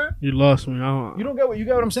Delaware. You lost me. You don't get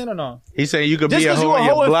what I'm saying or no? He's saying you could Just be a because you hoe a in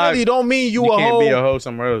your hoe in block. Philly don't mean you a can't hoe. be a hoe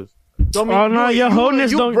somewhere else. Don't mean Oh no, your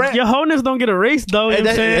wholeness don't. brand- Your wholeness don't get erased though. You know what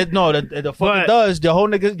I'm saying? No, the fuck But- it does. The whole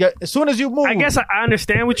nigga, as soon as you move, I guess I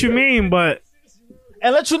understand what you mean, but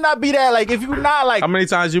and let you not be that. Like if you not like, How many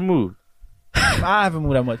times you moved? I haven't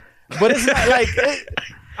moved that much, but it's not like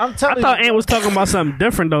I'm telling I thought you. Ant was talking about something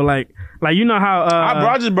different though. Like you know how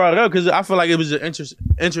I just brought it up because I feel like it was an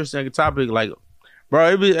interesting topic. Like,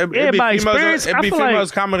 bro, it be by experience, I feel females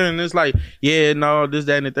like- commenting, and it's like, yeah, no, this,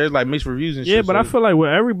 that, and the third, like mixed reviews and shit. yeah, but I so- feel like with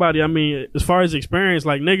everybody, I mean, as far as experience,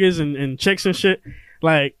 like niggas and chicks and shit,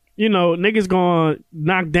 like you know, niggas gonna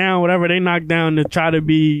knock down whatever they knock down to try to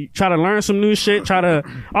learn some new shit, try to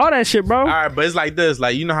all that shit, bro. All right, but it's like this.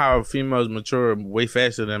 Like, you know how females mature way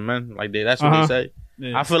faster than men? Like, that's what they say.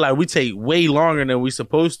 Yeah. I feel like we take way longer than we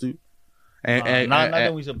supposed to. And not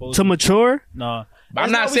that we supposed To mature, No,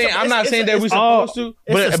 I'm not saying that we oh, supposed to.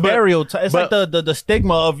 It's a stereotype. It's but- like the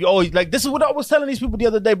stigma of like this is what I was telling these people the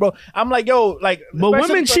other day, bro. I'm like, yo, like, but especially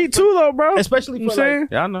women for- cheat too, though, bro. especially You for know what I'm like, saying?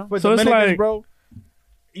 Yeah, I know. for So it's Dominicans, like- bro.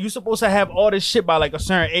 You supposed to have all this shit by like a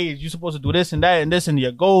certain age. You supposed to do this and that and this and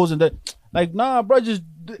your goals and that. Like, nah, bro, just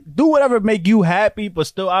do whatever make you happy, but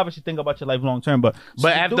still obviously think about your life long term. But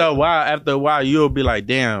After a while, you'll be like,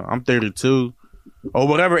 damn, I'm 32. Or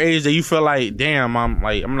whatever age that you feel like, damn, I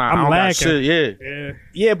don't got lacking. shit. Yeah.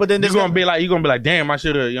 yeah, but then You're gonna be like, damn, I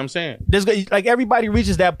should have, you know what I'm saying? there's like everybody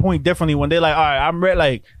reaches that point differently when they're like, all right, I'm ready.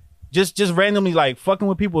 Like, just randomly like fucking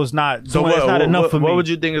with people is not So it's not enough for me. What would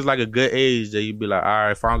you think is like a good age that you'd be like, all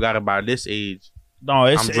right, if I don't got it by this age, No,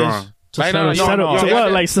 it's I'm drawn. To Like, settle, no, settle, you to don't what?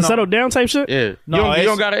 got Like to no. settle down type shit. Yeah. No, you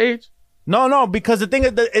don't got an age? no, because the thing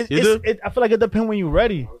is that You do? I feel like it depends when you're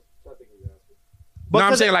ready. No,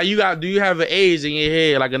 I'm 'cause saying like do you have an age in your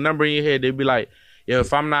head, like a number in your head? They'd be like, yo,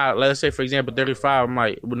 if I'm not, let's say for example, 35, I'm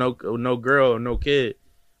like with no girl, no kid,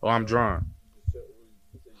 or I'm drawn.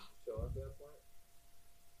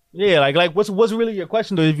 Yeah, like what's really your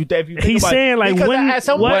question though? If you think He's about saying, it? like, Because when- at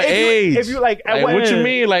some what point, age? if you like, at Like, what what you age?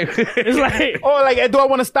 mean? Like, It's like or like, do I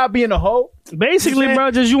want to stop being a hoe? basically, saying?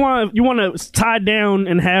 bro. Just you want to tie down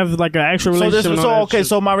and have like an actual So relationship. and all that shit.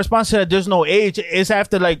 So my response to that, there's no age. It's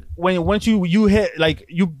after like once you hit like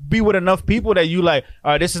you be with enough people that you like,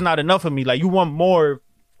 all right, this is not enough for me. Like you want more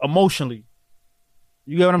emotionally.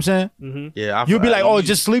 You get what I'm saying? Mhm. yeah, You'll be like, oh,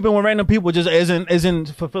 just sleeping with random people just isn't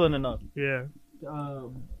fulfilling enough. Yeah.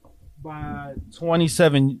 By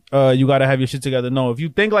 27, you gotta have your shit together. No, if you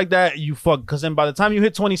think like that, you fuck. Because then by the time you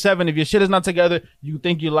hit 27, if your shit is not together, you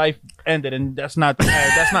think your life ended, and that's not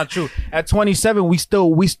true. At 27, we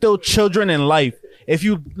still children in life. if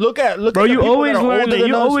you look at Bro, at the you people always that are older learning. than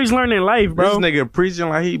You us- always learning life, This bro. nigga preaching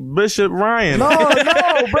like he Bishop Ryan. No,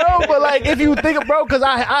 bro. But like, if you think, bro, because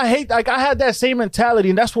I hate, like, I had that same mentality,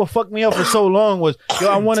 and that's what fucked me up for so long. Was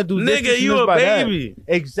I want to do this, Nigga, this, you this a by that. baby.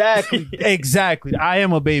 Exactly. I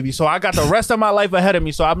am a baby, so I got the rest of my life ahead of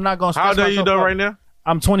me. So I'm not gonna. How old are you though right now?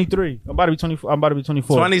 I'm 23. I'm about to be 24. I'm about to be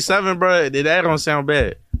 24. 27, bro. That don't sound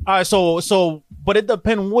bad. All right, so, but it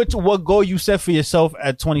depends what goal you set for yourself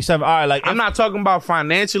at 27. All right, like I'm not talking about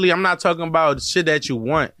financially. I'm not talking about shit that you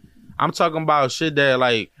want. I'm talking about shit that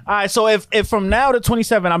like. all right, so if from now to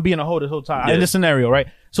 27, I'm being a hoe this whole time in Yeah. this scenario, right?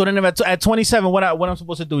 So then if at 27, what I'm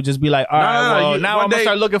supposed to do? Just be like, all right, well, now one I'm gonna day-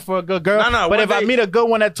 start looking for a good girl. No, but one if I day- meet a good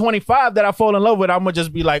one at 25 that I fall in love with, I'm gonna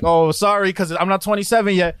just be like, oh, sorry, because I'm not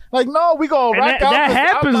 27 yet. Like, no, we gonna And rock that, out. that 'cause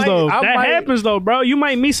happens I though. might- That happens though, bro. You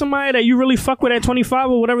might meet somebody that you really fuck with at 25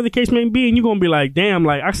 or whatever the case may be, and you're gonna be like, damn,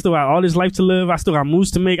 like I still got all this life to live. I still got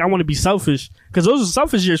moves to make. I want to be selfish because those are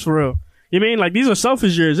selfish years for real. You mean like these are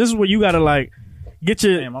selfish years? This is where you gotta like get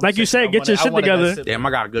your Damn, I'm like you sick. I said, get your wanted- I shit wanted that together. shit. Damn, I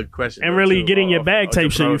got a good question. And though, really too. get in your bag type the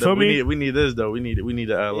shit, you feel me? We need this though. We need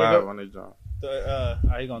live go. on this job.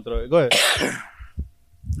 How you gonna throw it? Go ahead.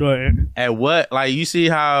 Go ahead. At what, like, you see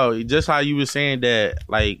how just how you were saying that,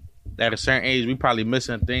 like, at a certain age we probably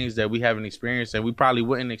missing things that we haven't experienced and we probably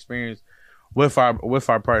wouldn't experience with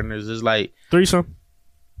our partners. It's like Threesome.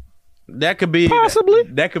 that could be Possibly.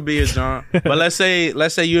 that could be a John. But let's say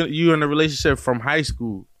you in a relationship from high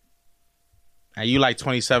school and you like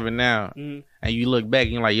 27 now, Mhm. and you look back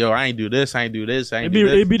and you're like, yo, I ain't do this, I ain't do this, I ain't It'd do be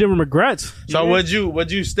this. it'd be the regrets. So Yeah.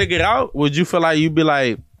 would you stick it out? Would you feel like you'd be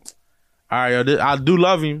like, all right, yo, I do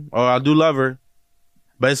love him or I do love her,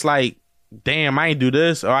 but it's like, damn, I ain't do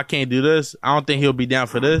this or I can't do this. I don't think he'll be down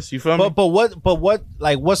for this. You feel me? But what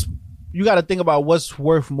like what's you got to think about what's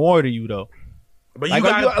worth more to you though. But Like,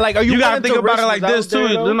 are you you gotta willing think to about it risk like what's this out there,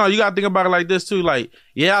 too. though? No, you gotta think about it like this too. Like,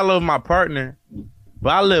 yeah, I love my partner, but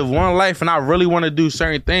I live one life and I really want to do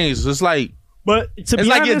certain things. It's like But to it's be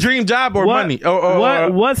like your honest, dream job or what- money.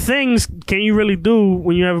 Or what things can you really do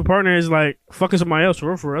when you have a partner is like fucking somebody else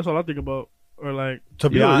for real? That's all I think about. Or like, To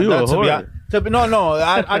be You- honest, you a to be whore.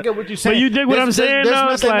 honest, I get what you're saying. you dig what I'm saying, There's though?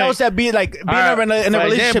 nothing It's like- else that being in All right, a for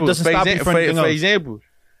relationship example, doesn't stop you from anything for else. example,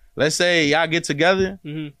 let's say y'all get together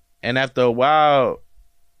mhm. and after a while,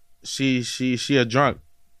 she a drunk.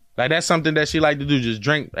 Like that's something that she like to do, just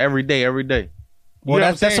drink every day. You Well, know what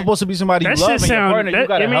I'm that's saying? supposed to be somebody you That love shit and your sound- partner. that- You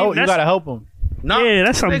gotta I mean, help. You that's- gotta help them. No, Yeah,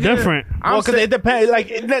 that's something nigga, different. I'm Well, because saying- it depends.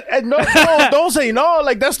 Like, no, don't say no.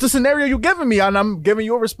 Like that's the scenario you're giving me, and I'm giving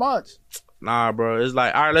you a response. Nah, bro. It's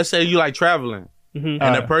like, all right, let's say you like traveling Mhm. and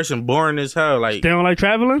Alright. the person boring as hell. Like, They don't like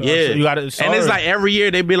traveling. yeah. So you gotta. and it's like every year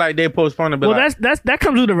they be like, they postpone it. But Well, like, that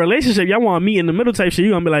comes with a relationship. Y'all want to meet in the middle type shit.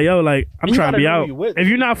 You gonna be like, yo, like I'm You trying to gotta be know who out. you with. If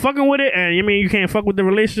you're not fucking with it, and you mean you can't fuck with the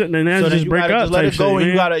relationship, then that's so then just you break gotta up just let type it go, shit.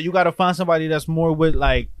 and man. you gotta find somebody that's more with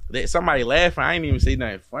like. somebody laughing. I ain't even say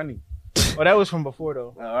nothing funny. Oh, that was from before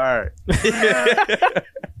though. All right.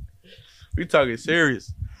 We talking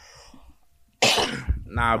serious.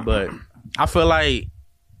 Nah, but I feel like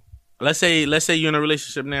let's say you're in a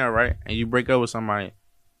relationship now, right? And you break up with somebody.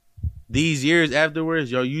 These years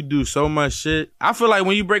afterwards, yo, you do so much shit. I feel like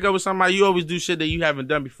when you break up with somebody, you always do shit that you haven't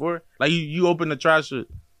done before. Like you open to try shit.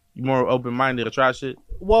 You more open minded to try shit.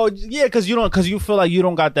 Well, yeah, because you feel like you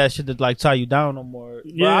don't got that shit to like tie you down no more.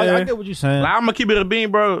 But Yeah. I get what you're saying. Like I'm gonna keep it a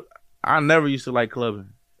bean, bro. I never used to like clubbing.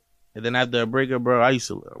 And then after a breakup, bro, I used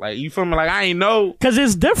to like, you feel me? Like I ain't know. Cause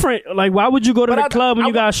it's different. Like, why would you go to But the I- club when I-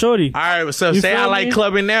 you got a shorty? All right, so You say I feel like me?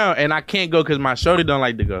 clubbing now, and I can't go because my shorty don't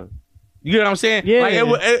like to go. You get what I'm saying? Yeah. Like it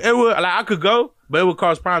would like I could go, but it would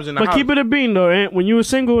cause problems in the But house. keep it a bean though. And when you were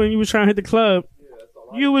single and you was trying to hit the club,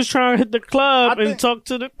 you was trying to hit the club I and think- talk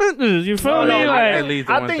to the bitches. You feel Oh, me? no, that Like, leads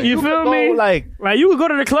to I one think thing. You you feel feel me? me? Like like you could go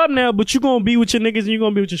to the club now, but you gonna be with your niggas and you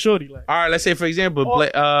gonna be with your shorty. Like, All right, let's say for example,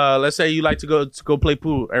 let's say you like to go play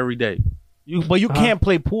pool every day. you can't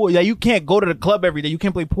play pool. Yeah, you can't go to the club every day. You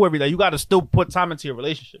can't play pool every day. You got to still put time into your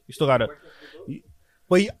relationship. You still got to.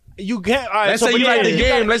 But you can't. All right, Let's say but you like the gotta-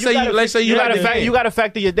 game. Let's say you like gotta the fact- game. You got to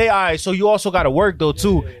factor your day. All right, so you also got to work though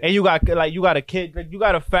too, and you got a kid. Like, you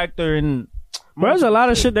got to factor in. bro, there's a lot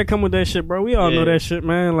of shit that come with that shit, bro. We all know Yeah. that shit,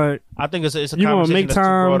 man. Like, I think it's a You gonna conversation make that's too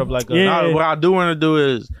time. broad of like a, Yeah. Nah, what I do want to do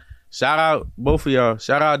is shout out both of y'all.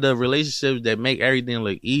 Shout out the relationships that make everything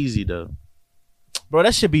look easy though. Bro,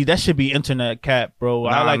 that should be internet cap, bro.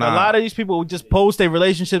 Nah, A nah. lot of these people just post their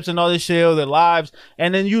relationships and all this shit, or their lives,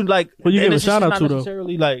 and then you like. Who you and give a it's just shout out not to, though?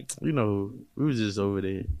 necessarily like. You know, we was just over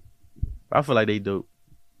there. I feel like they dope.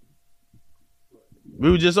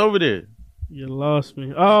 We were just over there. you lost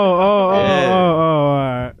me. Oh, Yeah. all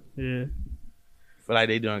right. Yeah. Feel like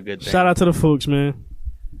they doing good things. Shout out to the folks, man.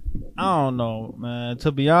 I don't know, man.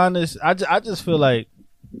 To be honest, I just feel like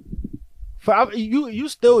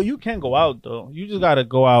you can go out though. You just gotta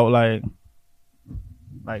go out like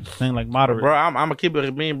moderate. Bro, I'm gonna keep it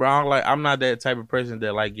a bean, bro. I'm not that type of person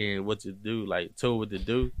that like getting what to do, like told what to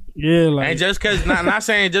do. Yeah, like And just cause not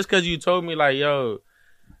saying just cause you told me like, yo,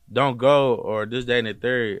 don't go or this, that, and the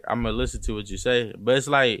third, I'm gonna listen to what you say. But it's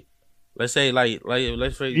like, let's say let's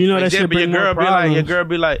say You know that shit bring more problems. your girl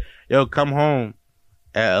be like, yo, come home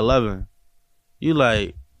at 11. You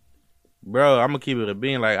like, bro, I'm gonna keep it a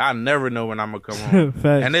bean. Like, I never know when I'm gonna come home.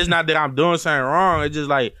 Facts. And it's not that I'm doing something wrong. It's just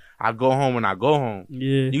like I go home when I go home.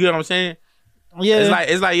 Yeah. You get what I'm saying? Yeah,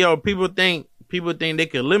 It's like yo, people think they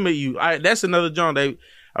can limit you. That's another joint.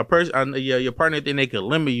 Your partner think they can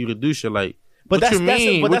limit you to do shit like. but What you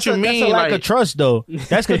mean? That's a lack Like- of trust though.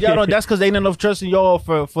 That's because y'all don't. That's because they ain't enough trust in y'all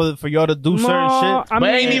for y'all to do certain shit. I But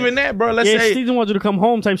ain't even that, bro. Let's say, Stephen wants you to come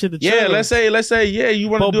home type shit to chill. yeah. Let's say, yeah. You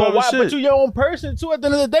want to do all this shit. But you your own person too. At the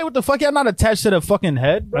end of the day, what the fuck? Y'all not attached to the fucking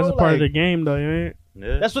head, bro. That's a part of the Like, game, though. You ain't.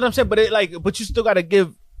 Yeah. That's what I'm saying. But you still gotta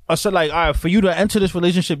give a sort like, all right, for you to enter this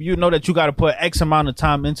relationship, you know that you gotta put X amount of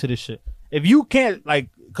time into this shit. If you can't, like,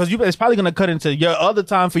 because it's probably gonna cut into your other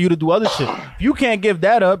time for you to do other shit. If you can't give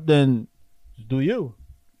that up, then just do you.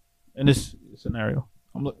 In this scenario,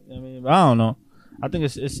 I don't know. I think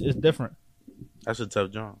it's different. That's a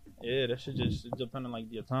tough job. Yeah, that shit just depending on like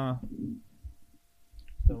your time.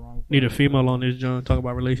 Need a female on this joint. Talk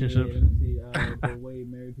about relationships. The way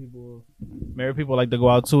married people like to go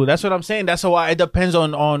out too. That's what I'm saying. That's why it depends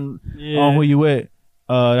on who you with.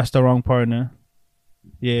 That's the wrong partner.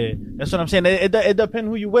 Yeah, that's what I'm saying. It depends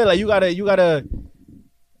who you with. Like you gotta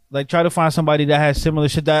like try to find somebody that has similar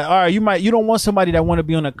shit. That all right, you don't want somebody that want to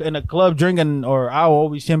be in a club drinking or I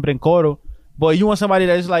always siempre en coro, but you want somebody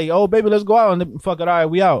that's like, oh baby, let's go out and fuck it. All right,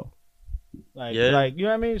 we out. Like you know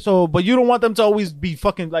what I mean. So, but you don't want them to always be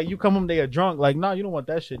fucking like you come home they are drunk. Like no, you don't want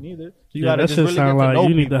that shit neither. So you gotta that just shit really get sound to like know you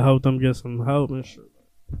need people. to help them get some help and shit.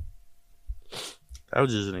 That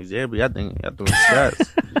was just an example. I think stats.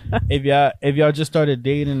 If y'all just started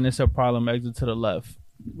dating and it's a problem, exit to the left.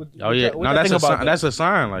 Oh yeah, no, that's a sign. That's a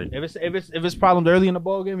sign. Like If it's problems early in the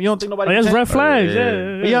ball game, you don't think nobody. Oh, can that's change? red flags. yeah.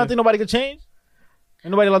 Yeah. But you don't think nobody can change?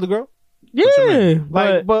 Ain't nobody love the girl? Yeah,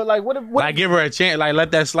 Like, but like, what if? like give her a chance. Like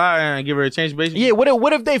let that slide and give her a chance. Basically, Yeah,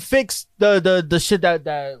 what if they fix the shit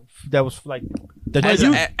that was like that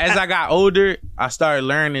as I got older, I started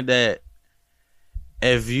learning that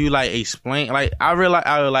if you like explain, like I realize,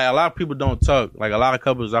 like a lot of people don't talk. Like a lot of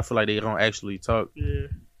couples, I feel like they don't actually talk. yeah.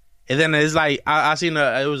 And then it's like I seen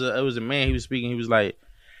it was a man. He was speaking. He was like,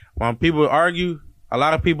 when people argue, a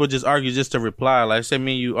lot of people just argue just to reply. Like say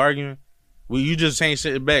me and you arguing, you just saying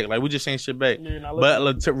shit back. Like we just saying shit back. Yeah, But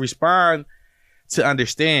like, to respond, to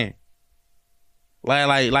understand,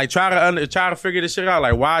 like try to figure this shit out.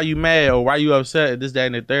 Like why are you mad or why are you upset? This, that,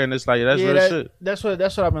 and the third. And it's like that's real shit. That's what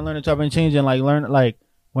I've been learning. I've been changing. Like learning. Like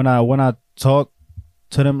when I talk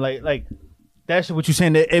to them, like that shit. What you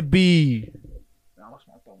saying? It be.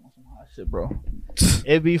 Shit, bro.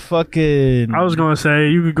 It be fucking. I was gonna say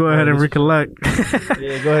you could go ahead and recollect.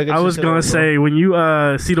 Yeah, go ahead. I was gonna say when you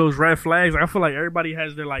see those red flags, I feel like everybody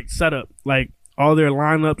has their like setup, like all their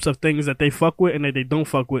lineups of things that they fuck with and that they don't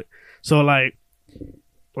fuck with. So like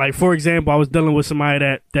for example, I was dealing with somebody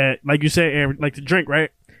that like you said, Aaron, like to drink, right,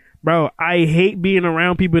 bro? I hate being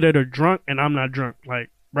around people that are drunk and I'm not drunk. Like,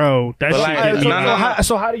 bro, that But shit. like, hit me.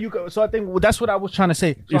 So how do you go? So I think that's what I was trying to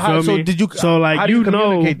say. So You how, feel so me? did you? So like how do you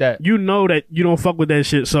communicate that? you know that you don't fuck with that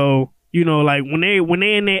shit. So you know, like when they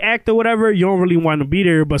in their act or whatever, you don't really want to be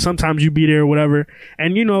there, but sometimes you be there or whatever,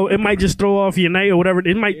 and you know it might just throw off your night or whatever.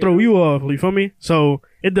 It might throw you off. You feel me? So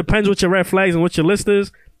it depends what your red flags and what your list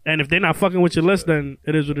is. And if they're not fucking with your list, then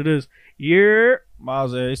it is what it is. Yeah,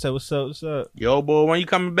 Miles there. He said, "What's up? What's up?" Yo, boy, when you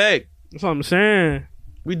coming back? that's what I'm saying.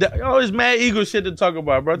 It's mad Eagle shit to talk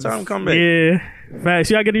about, bro. Tell him come back. Yeah, facts.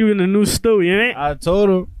 Y'all get even a new stew, you ain't? I told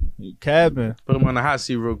him, "You capping." Put him on the hot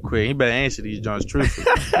seat real quick. He better answer these John's truthfully.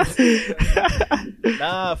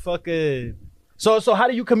 Nah, fucking. So how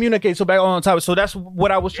do you communicate? So back on top. So that's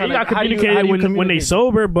what I was You trying got to. How do communicate you when they communicate?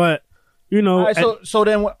 sober, but you know. All right, so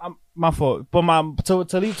then my fault. But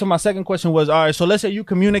to lead to my second question was, all right. So let's say you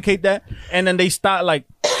communicate that, and then they stop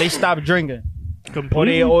drinking,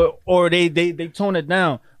 completely. or they tone it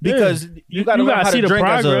down because you got to see the drink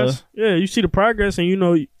progress. Yeah, you see the progress, and you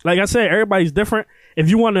know, like I said, everybody's different. If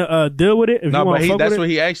you want to deal with it, if you No, want but to fuck that's with what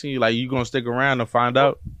it, he asking you. Like, you gonna stick around and find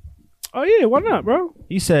out? oh yeah, why not, bro?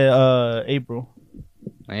 He said April.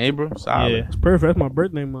 And April, solid. Yeah. It's perfect. That's my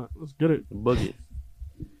birthday month. Let's get it. Book it.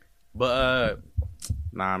 But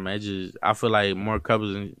nah, man. I feel like more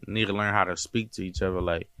couples need to learn how to speak to each other.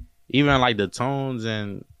 Like, even like the tones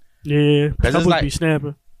and Yeah, 'Cause it's couples like- be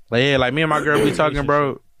snapping. Like yeah, like me and my girl be talking,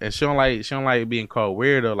 bro, and she don't like being called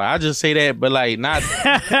weirdo. Like I just say that, but like not.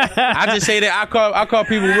 I just say that I call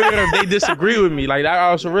people weirdo if they disagree with me. Like that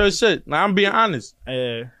also real shit. Like I'm being honest.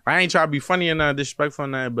 Yeah. I ain't trying to be funny or nothing, disrespectful or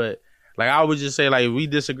nothing, but like I would just say like if we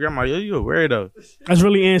disagree, I'm like yo, you a weirdo. That's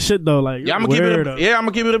really ain't shit though. Like Yeah, I'm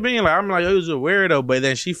gonna keep it a being. Like I'm like yo, you're a weirdo, but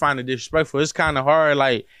then she find it disrespectful. It's kind of hard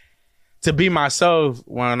like to be myself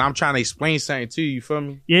when I'm trying to explain something to you. You feel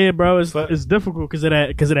me? Yeah, bro, it's difficult because of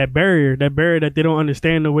that barrier that they don't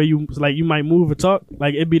understand the way you like you might move or talk.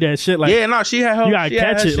 Like it be that shit. Like Yeah, no, she had her. you gotta she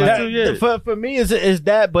had catch her it, shit like- too, yeah. For me is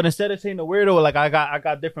that, but instead of saying the weirdo, like I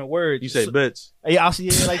got different words. You say bitch. Yeah, I'll see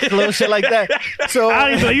it like little shit like that. So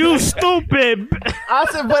I was like, you stupid. I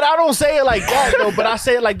said, but I don't say it like that though. But I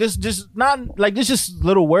say it like this, just not like this, just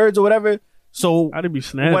little words or whatever. So I'd be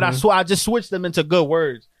snapping. what I just switched them into good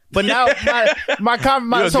words. But now my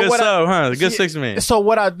You a so good what sub, huh? A good 6 man. so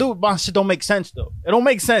what I do, my shit don't make sense though. It don't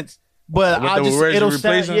make sense. But With I the just words you it'll sound,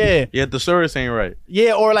 replace them? yeah, Yeah, the source ain't right.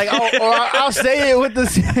 yeah, or like I'll say it with the.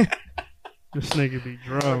 This nigga be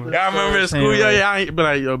drunk. Yeah, I remember in Same school, way. I ain't be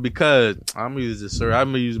like, yo, because I'm gonna use this sir. I'm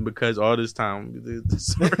gonna use it because all this time. The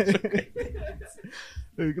source.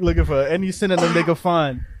 Looking for any synonym they can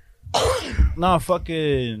find. Nah,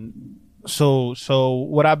 fucking. So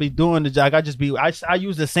what I be doing is like I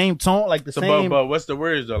use the same tone, like the So, same. but what's the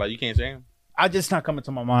words though? Like you can't say them. I just not coming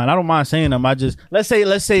to my mind. I don't mind saying them. I just let's say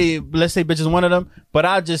bitch is one of them. But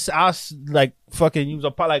I'll like fucking use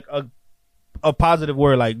a positive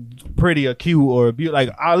word like pretty or cute or beautiful.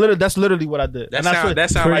 Like that's literally what I did. That And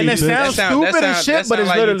sound like and you- it sounds that stupid as shit, but it's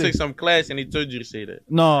like literally you took some class and he told you to say that.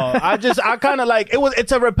 no. I kind of like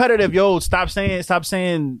it's a repetitive. Yo, stop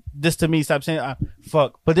saying this to me. Stop saying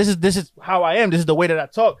fuck. But this is how I am. This is the way that I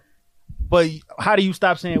talk. But how do you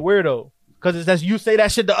stop saying weirdo? Because that's you say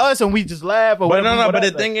that shit to us and we just laugh. Or But whatever, no. But the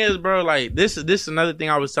whatever. thing is, bro, like this is another thing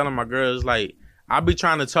I was telling my girls. Like I be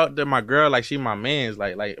trying to talk to my girl like she my man's,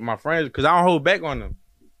 like my friends, because I don't hold back on them.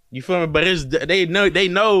 You feel me? But they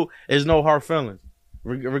know there's no hard feelings,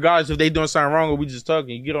 regardless if they doing something wrong or we just talking.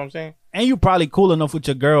 You get what I'm saying? And you probably cool enough with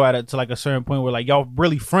your girl to like a certain point where like y'all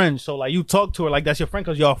really friends. So like you talk to her like that's your friend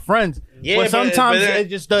because y'all friends. Yeah, But sometimes but it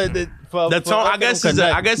just the tone. I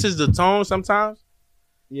guess it's the tone sometimes.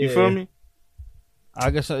 Yeah. You feel me? I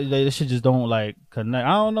guess this shit just don't like connect.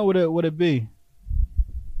 I don't know what it be.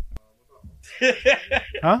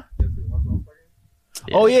 Huh?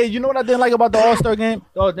 Yeah. Oh yeah, you know what I didn't like about the All-Star game?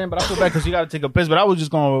 Oh damn, but I feel bad because you got to take a piss. But I was just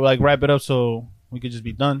gonna like wrap it up so we could just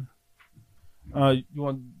be done. You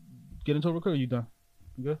want to get into it real quick? Or you done?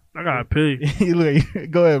 You good? I gotta pee.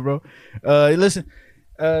 Go ahead, bro. Listen.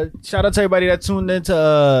 Shout out to everybody that tuned into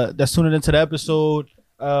the episode.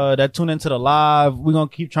 That tuned into the live. We're gonna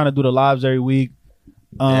keep trying to do the lives every week.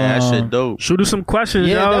 Yeah, that shit dope. Shoot us some questions,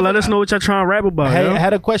 Yeah, y'all. definitely. Let us know what y'all trying to rap about. yo.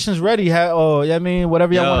 Had the questions ready. I mean,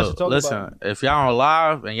 whatever y'all want us to talk listen, about. if y'all on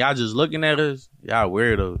live and y'all just looking at us, y'all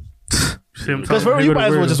weirdos. See, I'm Because talking you about might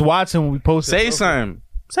as well weirdo. just watch when we post Say it. something.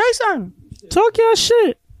 talk your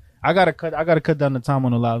shit. I gotta cut down the time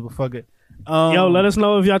on the live, but fuck it. Yo, let us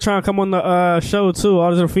know if y'all trying to come on the show too.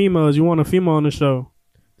 All the females, you want a female on the show?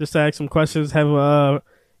 Just to ask some questions. Have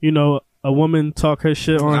a woman talk her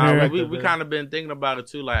shit on Nah, here. we kind of been thinking about it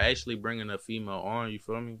too, like actually bringing a female on. You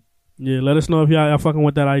feel me? Yeah, let us know if y'all fucking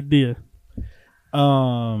with that idea. Need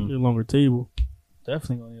Um, a longer table.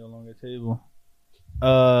 definitely gonna need a longer table.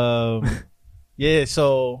 Yeah.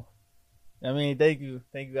 So, I mean, thank you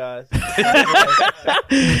guys.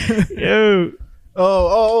 Yo,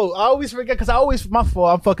 Oh! I always forget because my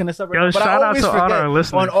fault. I'm fucking this up right yo, now. But I shout out always to all forget our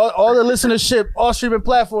listeners. on all the listenership, all streaming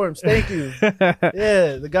platforms. Thank you.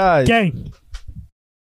 Yeah, the guys. Gang.